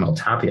Raimel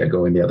Tapia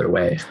going the other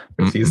way.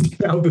 He's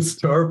now the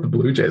star of the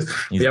Blue Jays.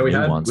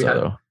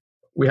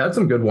 We had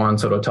some good Juan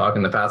Soto talk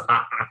in the past.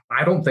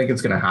 I don't think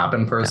it's going to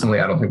happen personally.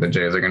 I don't think the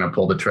Jays are going to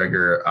pull the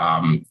trigger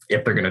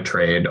if they're going to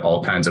trade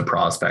all kinds of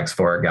prospects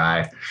for a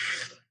guy.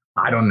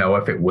 I don't know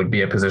if it would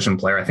be a position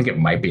player. I think it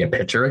might be a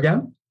pitcher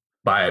again.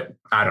 But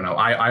I don't know.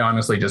 I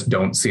honestly just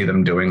don't see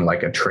them doing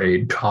like a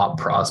trade top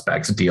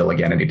prospects deal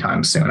again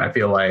anytime soon. I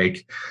feel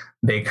like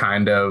they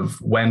kind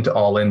of went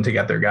all in to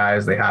get their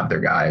guys. They have their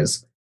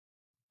guys.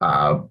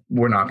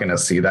 We're not going to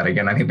see that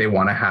again. I think they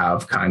want to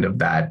have kind of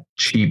that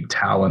cheap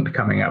talent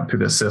coming up through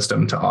the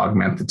system to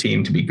augment the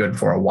team to be good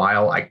for a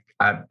while.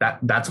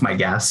 That's my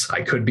guess.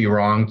 I could be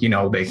wrong.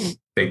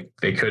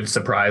 They could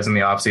surprise in the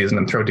offseason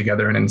and throw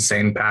together an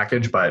insane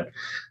package, but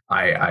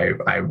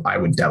I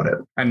would doubt it.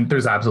 And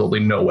there's absolutely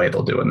no way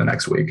they'll do it in the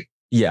next week.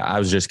 Yeah, I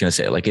was just going to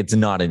say, like, it's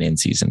not an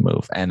in-season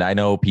move. And I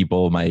know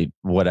people might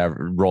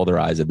roll their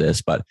eyes at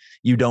this, but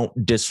you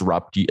don't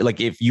disrupt. Like,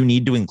 if you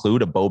need to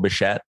include a Bo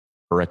Bichette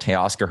or a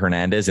Teoscar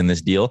Hernandez in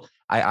this deal,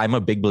 I'm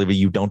a big believer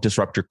you don't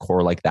disrupt your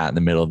core like that in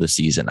the middle of the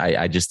season.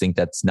 I just think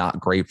that's not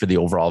great for the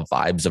overall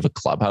vibes of a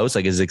clubhouse.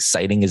 Like, as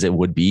exciting as it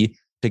would be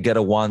to get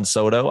a Juan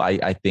Soto,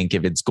 I think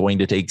if it's going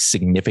to take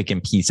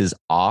significant pieces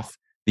off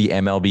the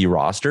MLB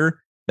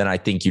roster, then I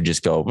think you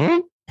just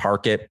go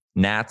park it.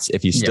 Nats,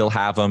 if you still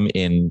have them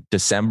in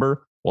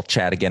December, we'll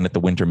chat again at the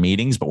winter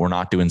meetings, but we're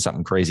not doing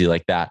something crazy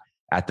like that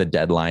at the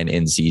deadline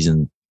in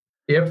season.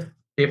 If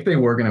they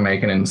were going to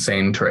make an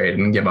insane trade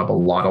and give up a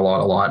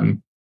lot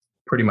and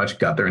pretty much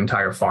gut their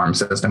entire farm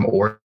system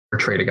or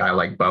trade a guy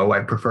like Bo,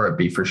 I'd prefer it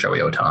be for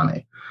Shohei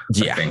Ohtani.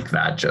 Yeah. I think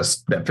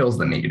that fills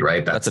the need,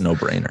 right? That's a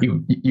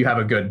no-brainer. You have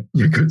a good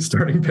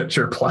starting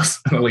pitcher plus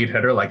an elite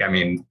hitter. Like, I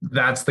mean,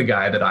 that's the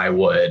guy that I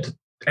would.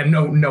 And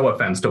no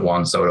offense to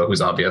Juan Soto, who's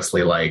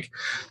obviously like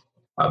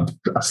a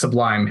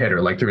sublime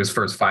hitter. Like, through his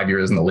first 5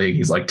 years in the league,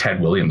 he's like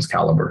Ted Williams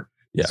caliber.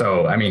 Yeah.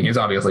 So, I mean, he's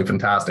obviously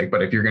fantastic.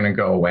 But if you're going to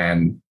go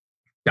and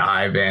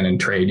dive in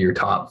and trade your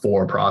top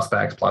 4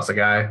 prospects plus a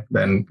guy,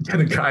 then get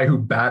a guy who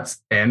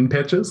bats and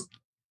pitches.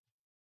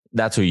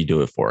 That's who you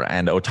do it for.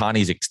 And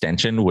Ohtani's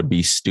extension would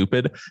be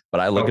stupid.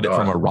 But I look at it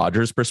from a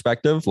Rogers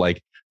perspective.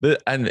 Like,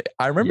 and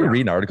I remember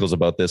reading articles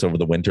about this over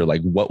the winter.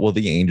 Like, what will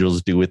the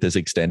Angels do with this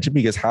extension?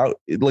 Because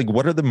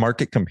what are the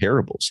market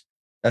comparables?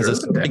 As a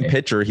starting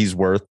pitcher, he's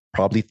worth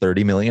probably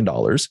 $30 million.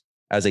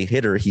 As a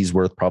hitter, he's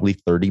worth probably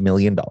 $30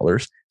 million.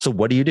 So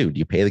what do? Do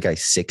you pay the guy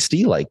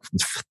 60? Like,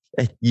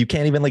 you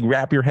can't even like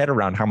wrap your head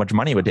around how much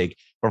money it would take.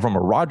 But from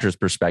a Rogers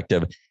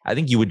perspective, I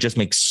think you would just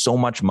make so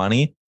much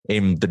money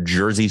in the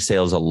jersey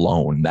sales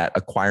alone that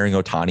acquiring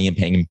Ohtani and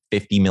paying him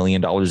 $50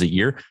 million a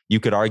year, you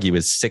could argue,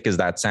 as sick as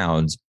that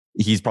sounds,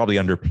 he's probably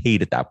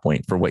underpaid at that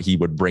point for what he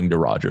would bring to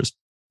Rogers.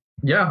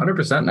 Yeah,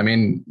 100%. I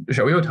mean,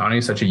 Shohei Ohtani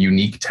is such a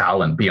unique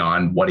talent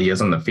beyond what he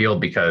is on the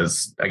field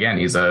because, again,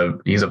 he's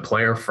a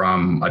player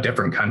from a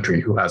different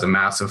country who has a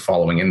massive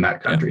following in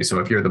that country. So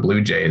if you're the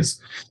Blue Jays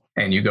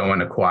and you go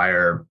and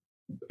acquire,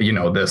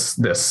 this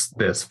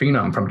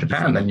phenom from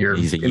Japan, then you're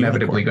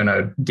inevitably going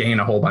to gain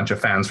a whole bunch of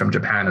fans from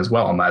Japan as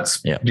well. And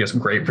that's just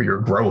great for your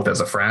growth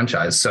as a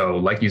franchise. So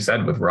like you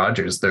said, with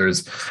Rogers,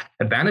 there's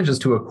advantages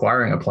to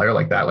acquiring a player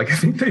like that. Like, I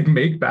think they'd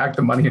make back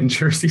the money in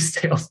jersey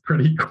sales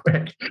pretty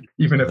quick,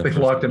 even if they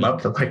locked him up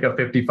to like a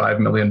 $55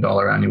 million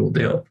annual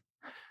deal.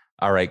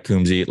 All right,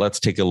 Coombsy, let's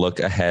take a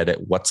look ahead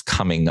at what's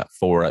coming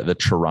for the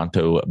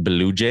Toronto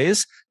Blue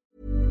Jays.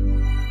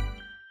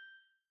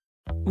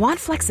 Want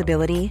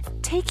flexibility?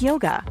 Take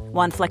yoga.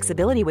 Want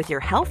flexibility with your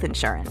health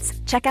insurance?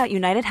 Check out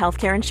United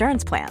Healthcare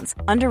Insurance Plans.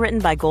 Underwritten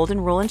by Golden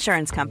Rule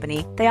Insurance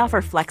Company, they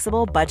offer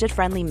flexible,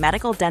 budget-friendly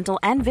medical, dental,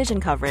 and vision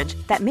coverage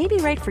that may be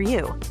right for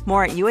you.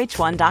 More at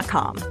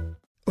UH1.com.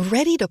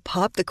 Ready to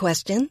pop the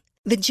question?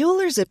 The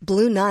jewelers at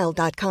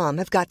BlueNile.com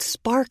have got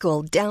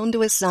sparkle down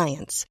to a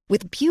science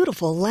with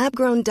beautiful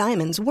lab-grown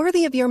diamonds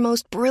worthy of your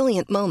most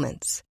brilliant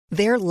moments.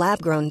 Their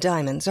lab-grown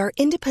diamonds are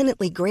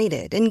independently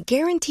graded and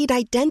guaranteed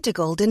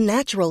identical to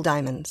natural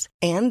diamonds.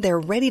 And they're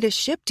ready to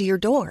ship to your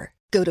door.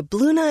 Go to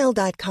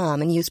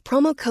BlueNile.com and use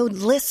promo code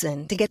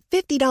LISTEN to get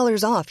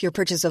 $50 off your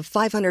purchase of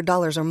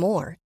 $500 or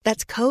more.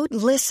 That's code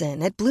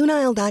LISTEN at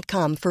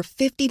BlueNile.com for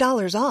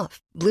 $50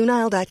 off.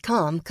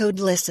 BlueNile.com, code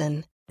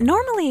LISTEN.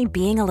 Normally,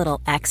 being a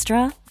little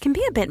extra can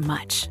be a bit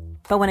much.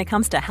 But when it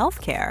comes to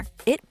healthcare,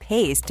 it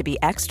pays to be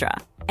extra.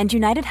 And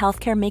United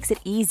Healthcare makes it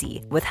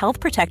easy with Health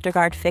Protector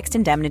Guard fixed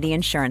indemnity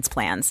insurance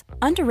plans.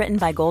 Underwritten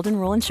by Golden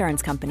Rule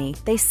Insurance Company,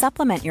 they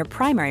supplement your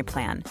primary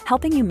plan,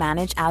 helping you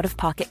manage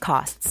out-of-pocket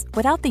costs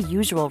without the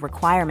usual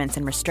requirements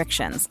and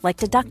restrictions like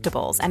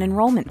deductibles and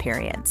enrollment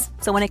periods.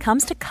 So when it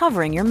comes to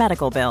covering your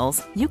medical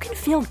bills, you can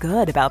feel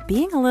good about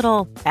being a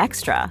little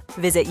extra.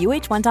 Visit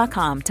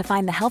UH1.com to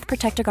find the Health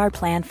Protector Guard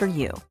plan for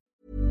you.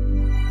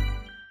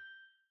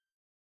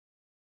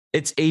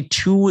 It's a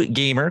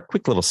 2-gamer,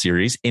 quick little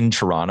series in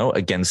Toronto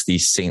against the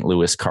St.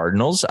 Louis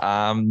Cardinals.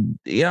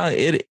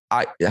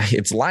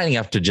 It's lining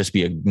up to just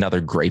be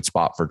another great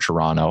spot for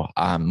Toronto.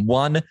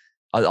 One,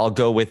 I'll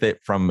go with it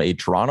from a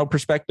Toronto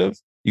perspective.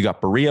 You got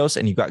Barrios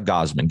and you got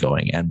Gausman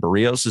going, and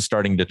Barrios is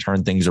starting to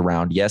turn things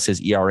around. Yes, his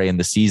ERA on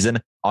the season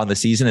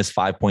is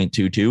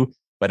 5.22,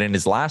 but in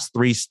his last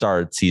 3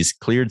 starts, he's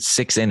cleared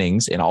 6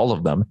 innings in all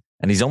of them.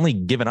 And he's only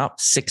given up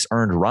 6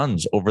 earned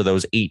runs over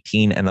those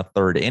 18 and a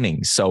third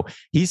innings. So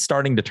he's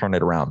starting to turn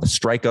it around. The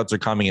strikeouts are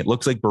coming. It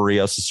looks like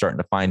Barrios is starting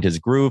to find his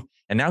groove.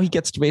 And now he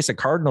gets to face a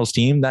Cardinals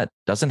team that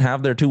doesn't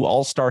have their 2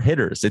 all-star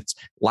hitters. It's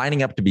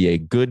lining up to be a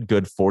good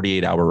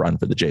 48-hour run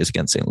for the Jays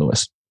against St.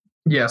 Louis.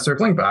 Yeah,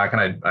 circling back,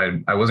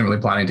 and I wasn't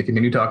really planning to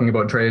continue talking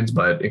about trades,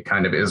 but it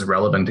kind of is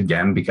relevant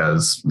again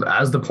because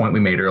as the point we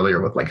made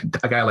earlier with like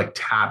a guy like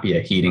Tapia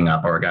heating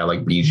up or a guy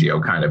like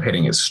Biggio kind of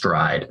hitting his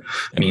stride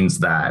means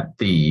that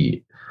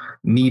the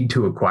need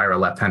to acquire a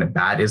left-handed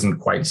bat isn't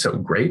quite so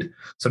great.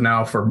 So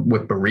now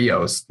with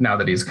Barrios, now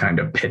that he's kind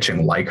of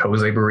pitching like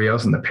Jose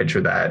Barrios and the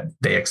pitcher that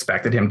they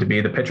expected him to be,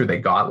 the pitcher they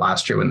got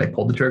last year when they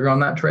pulled the trigger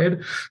on that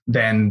trade,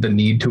 then the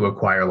need to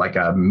acquire like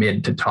a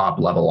mid to top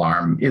level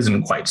arm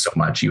isn't quite so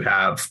much.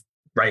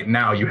 Right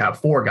now you have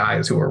 4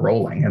 guys who are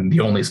rolling and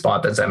the only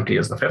spot that's empty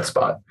is the 5th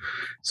spot.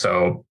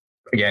 So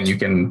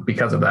again,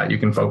 because of that, you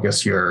can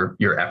focus your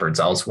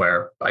efforts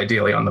elsewhere,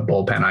 ideally on the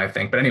bullpen, I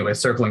think. But anyway,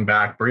 circling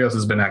back, Barrios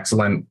has been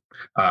excellent.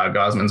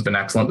 Gausman's been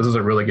excellent. This is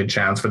a really good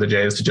chance for the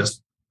Jays to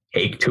just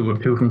take 2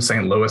 of 2 from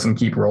St. Louis and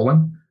keep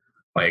rolling.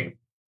 Like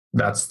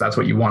that's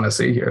what you want to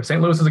see here.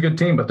 St. Louis is a good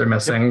team, but they're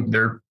missing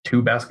their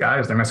 2 best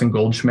guys. They're missing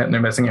Goldschmidt and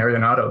they're missing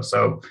Arenado.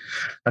 So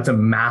that's a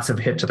massive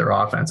hit to their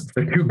offense. If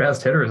their 2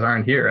 best hitters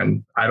aren't here,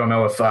 and I don't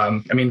know if,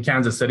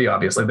 Kansas City,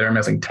 obviously they're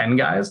missing 10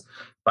 guys,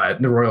 but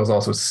the Royals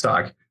also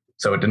stuck.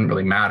 So it didn't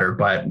really matter.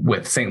 But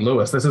with St.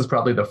 Louis, this is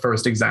probably the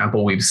first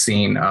example we've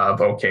seen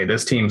of, okay,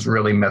 this team's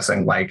really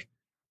missing like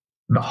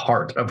the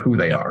heart of who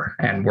they are.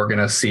 And we're going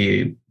to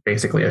see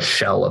basically a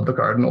shell of the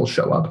Cardinals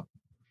show up.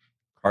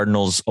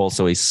 Cardinals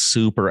also a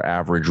super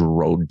average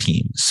road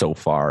team so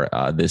far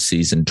this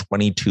season,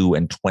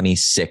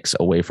 22-26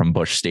 away from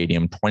Busch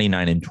Stadium,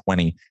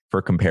 29-20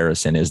 for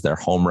comparison is their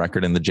home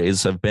record. And the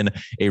Jays have been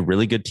a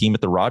really good team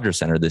at the Rogers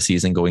Center this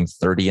season, going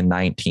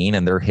 30-19,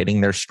 and they're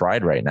hitting their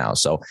stride right now.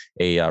 So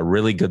a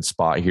really good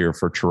spot here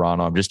for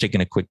Toronto. I'm just taking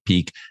a quick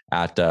peek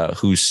at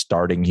who's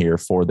starting here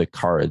for the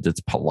Cards. It's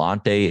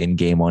Palante in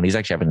game 1. He's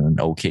actually having an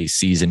okay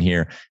season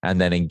here.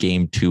 And then in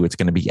game 2, it's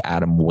going to be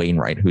Adam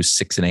Wainwright, who's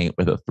 6-8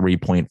 with a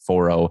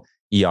 3.40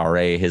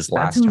 ERA. His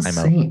last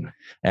time out.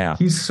 Yeah.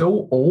 He's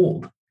so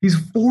old. He's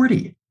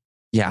 40.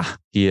 Yeah,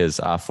 he is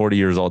 40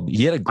 years old.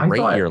 He had a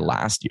great year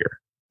last year.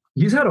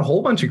 He's had a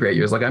whole bunch of great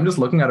years. Like I'm just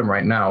looking at him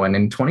right now. And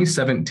in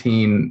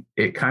 2017,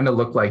 it kind of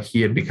looked like he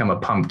had become a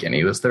pumpkin.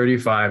 He was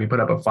 35. He put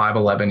up a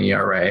 5.11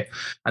 ERA.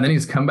 And then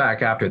he's come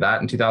back after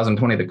that in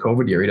 2020, the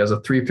COVID year. He does a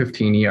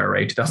 3.15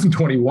 ERA.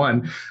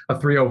 2021, a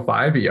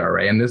 3.05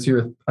 ERA. And this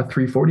year, a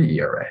 3.40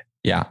 ERA.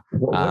 Yeah.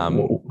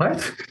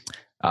 What?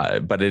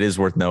 But it is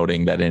worth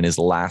noting that in his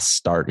last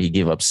start, he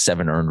gave up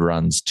 7 earned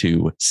runs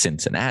to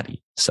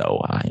Cincinnati.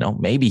 So,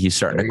 maybe he's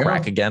starting to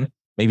crack again.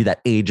 Maybe that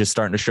age is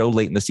starting to show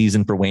late in the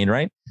season for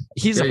Wainwright.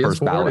 He's a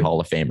first ballot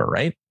Hall of Famer,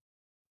 right?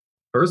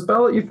 First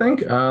ballot, you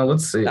think?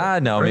 Let's see.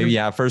 No, maybe,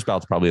 first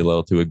ballot's probably a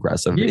little too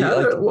aggressive.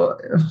 Well,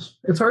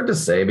 it's hard to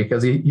say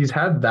because he's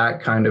had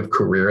that kind of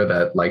career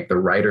that like the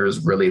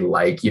writers really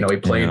like. He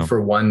played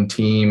for one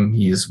team.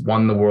 He's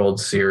won the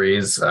World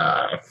Series.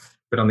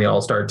 Been on the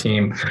All-Star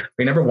team.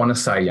 We never won a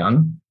Cy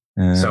Young.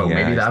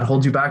 Maybe that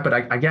holds you back. But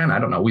I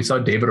don't know. We saw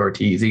David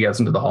Ortiz. He gets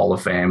into the Hall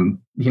of Fame.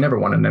 He never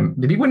won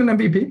Did he win an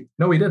MVP?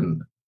 No, he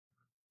didn't.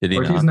 Did he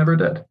Ortiz not? Never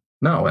did.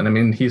 No.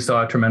 And he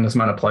saw a tremendous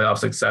amount of playoff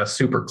success,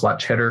 super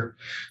clutch hitter,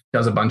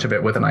 does a bunch of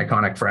it with an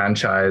iconic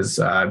franchise.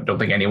 Don't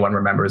think anyone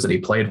remembers that he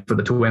played for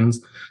the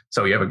Twins.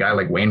 So you have a guy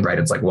like Wainwright.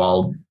 It's like,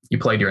 well, you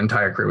played your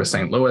entire career with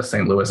St. Louis.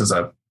 St. Louis is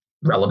a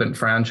relevant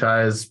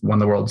franchise, won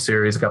the World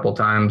Series a couple of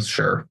times.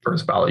 Sure.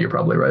 First ballot, you're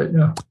probably right.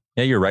 Yeah.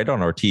 Yeah, you're right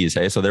on Ortiz.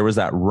 Hey, so there was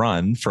that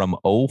run from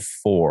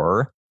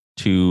 2004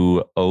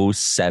 to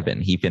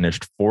 2007. He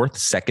finished 4th,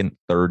 2nd,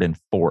 3rd, and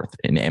 4th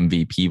in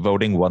MVP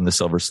voting, won the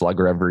Silver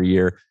Slugger every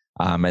year.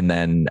 And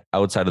then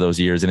outside of those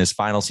years, in his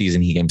final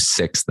season, he came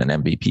 6th in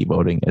MVP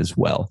voting as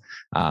well.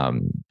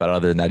 But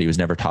other than that, he was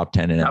never top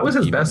 10 in MVP. That was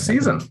his best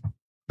season.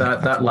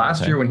 That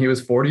last year when he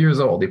was 40 years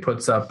old, he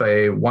puts up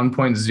a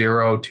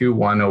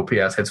 1.021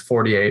 OPS, hits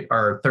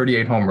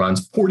 38 home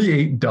runs,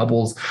 48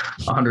 doubles,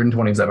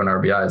 127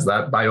 RBIs.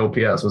 That by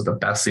OPS was the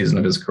best season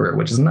of his career,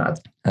 which is nuts.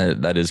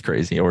 That is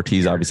crazy.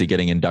 Ortiz obviously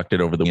getting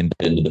inducted over the weekend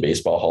into the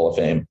Baseball Hall of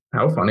Fame.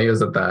 How funny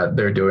is it that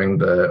they're doing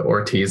the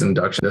Ortiz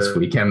induction this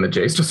weekend? The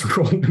Jays just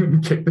rolled in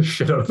and kicked the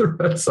shit out of the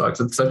Red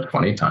Sox. It's such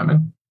funny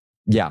timing.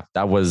 Yeah,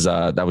 that was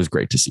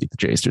great to see. The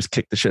Jays just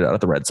kick the shit out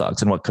of the Red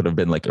Sox, and what could have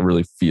been like a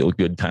really feel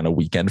good kind of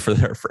weekend for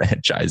their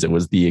franchise. It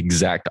was the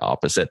exact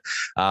opposite.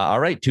 All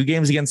right, 2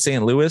 games against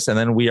St. Louis, and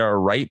then we are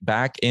right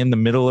back in the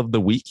middle of the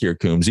week here,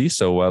 Coombsy.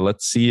 So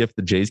let's see if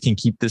the Jays can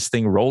keep this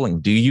thing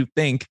rolling. Do you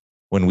think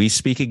when we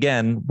speak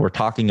again, we're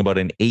talking about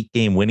an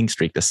 8-game winning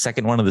streak, the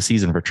second one of the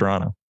season for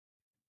Toronto?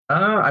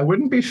 I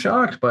wouldn't be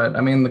shocked, but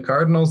I mean, the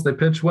Cardinals, they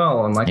pitch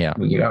well. And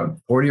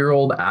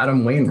 40-year-old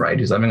Adam Wainwright,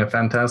 who's having a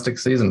fantastic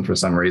season for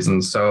some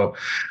reason. So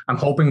I'm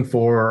hoping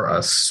for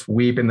a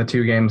sweep in the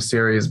 2-game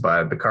series,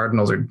 but the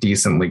Cardinals are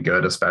decently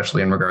good,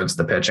 especially in regards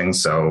to the pitching.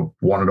 So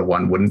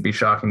 1-1 wouldn't be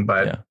shocking,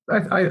 but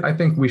I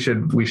think we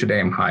should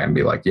aim high and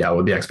be like,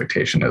 well, the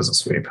expectation is a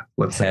sweep.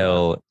 Let's put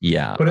it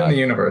in the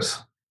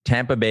universe.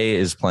 Tampa Bay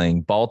is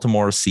playing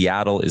Baltimore,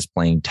 Seattle is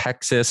playing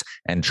Texas,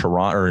 and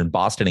Toronto and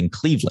Boston and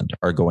Cleveland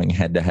are going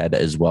head to head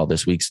as well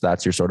this week. So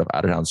that's your sort of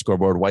out of town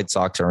scoreboard. White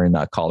Sox are in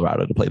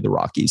Colorado to play the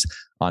Rockies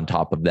on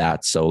top of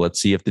that. So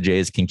let's see if the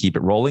Jays can keep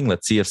it rolling.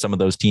 Let's see if some of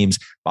those teams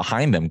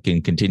behind them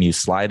can continue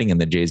sliding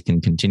and the Jays can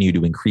continue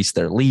to increase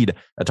their lead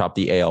atop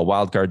the AL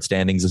wildcard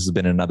standings. This has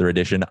been another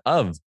edition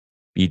of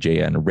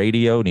BJN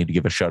Radio. Need to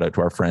give a shout out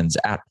to our friends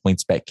at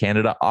PointsBet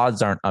Canada.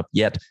 Odds aren't up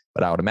yet,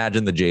 but I would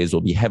imagine the Jays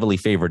will be heavily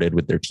favorited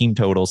with their team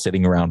total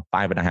sitting around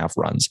 5.5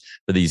 runs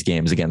for these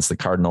games against the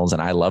Cardinals.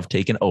 And I love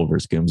taking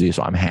overs, Coombsy,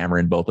 so I'm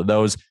hammering both of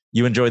those.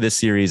 You enjoy this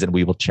series and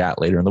we will chat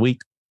later in the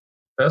week.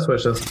 Best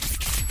wishes.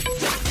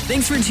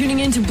 Thanks for tuning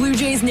in to Blue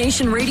Jays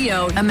Nation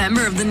Radio, a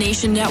member of the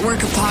Nation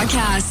Network of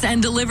podcasts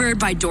and delivered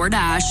by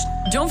DoorDash.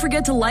 Don't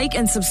forget to like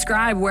and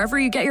subscribe wherever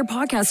you get your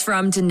podcasts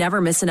from to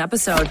never miss an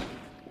episode.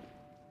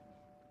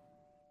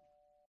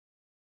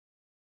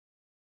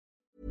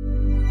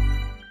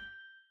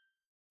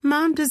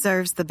 Mom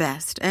deserves the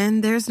best,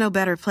 and there's no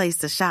better place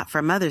to shop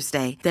for Mother's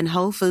Day than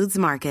Whole Foods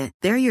Market.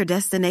 They're your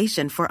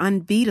destination for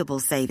unbeatable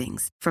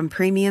savings, from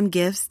premium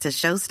gifts to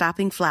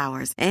show-stopping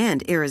flowers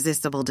and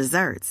irresistible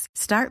desserts.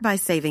 Start by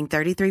saving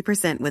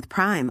 33% with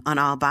Prime on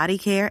all body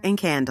care and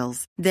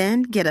candles.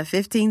 Then get a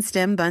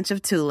 15-stem bunch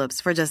of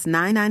tulips for just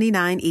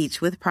 $9.99 each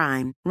with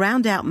Prime.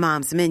 Round out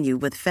Mom's menu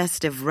with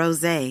festive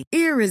rosé,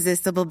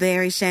 irresistible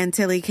berry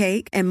chantilly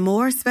cake, and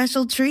more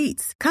special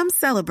treats. Come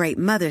celebrate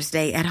Mother's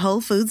Day at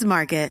Whole Foods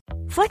Market.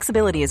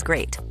 Flexibility is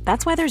great.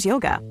 That's why there's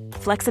yoga.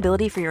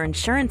 Flexibility for your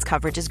insurance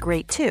coverage is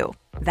great too.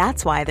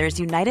 That's why there's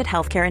United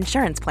Healthcare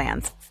Insurance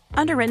Plans.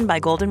 Underwritten by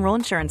Golden Rule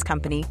Insurance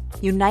Company,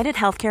 United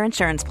Healthcare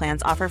Insurance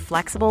Plans offer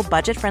flexible,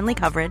 budget-friendly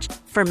coverage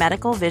for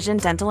medical, vision,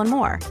 dental, and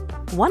more.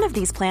 One of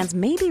these plans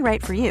may be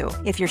right for you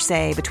if you're,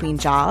 say, between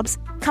jobs,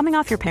 coming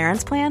off your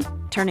parents' plan,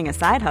 turning a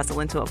side hustle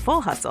into a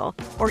full hustle,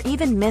 or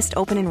even missed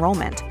open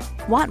enrollment.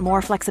 Want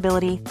more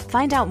flexibility?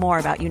 Find out more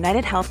about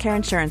United Healthcare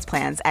Insurance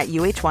Plans at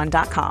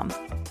uh1.com.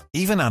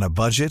 Even on a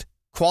budget,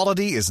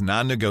 quality is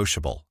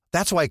non-negotiable.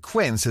 That's why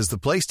Quince is the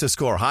place to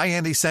score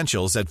high-end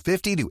essentials at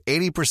 50 to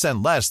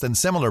 80% less than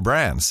similar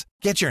brands.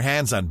 Get your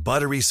hands on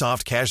buttery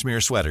soft cashmere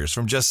sweaters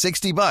from just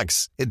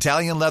 $60,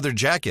 Italian leather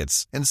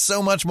jackets, and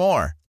so much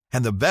more.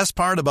 And the best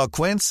part about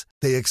Quince,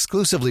 they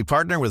exclusively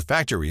partner with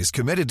factories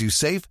committed to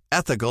safe,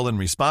 ethical, and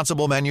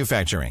responsible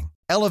manufacturing.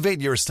 Elevate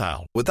your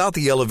style without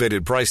the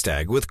elevated price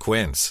tag with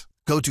Quince.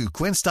 Go to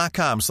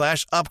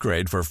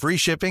quince.com/upgrade for free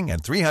shipping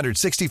and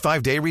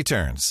 365-day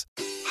returns.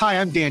 Hi,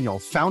 I'm Daniel,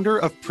 founder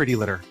of Pretty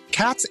Litter.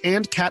 Cats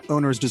and cat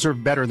owners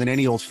deserve better than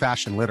any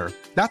old-fashioned litter.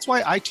 That's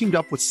why I teamed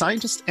up with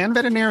scientists and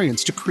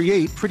veterinarians to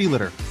create Pretty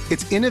Litter.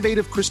 Its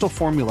innovative crystal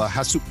formula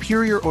has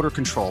superior odor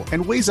control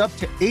and weighs up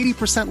to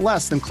 80%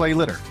 less than clay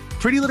litter.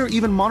 Pretty Litter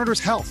even monitors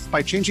health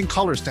by changing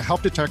colors to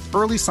help detect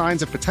early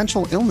signs of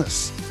potential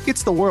illness.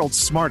 It's the world's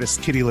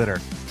smartest kitty litter.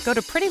 Go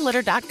to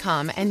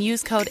prettylitter.com and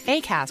use code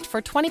ACAST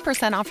for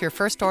 20% off your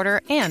first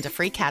order and a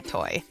free cat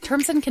toy.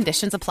 Terms and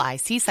conditions apply.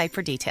 See site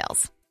for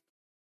details.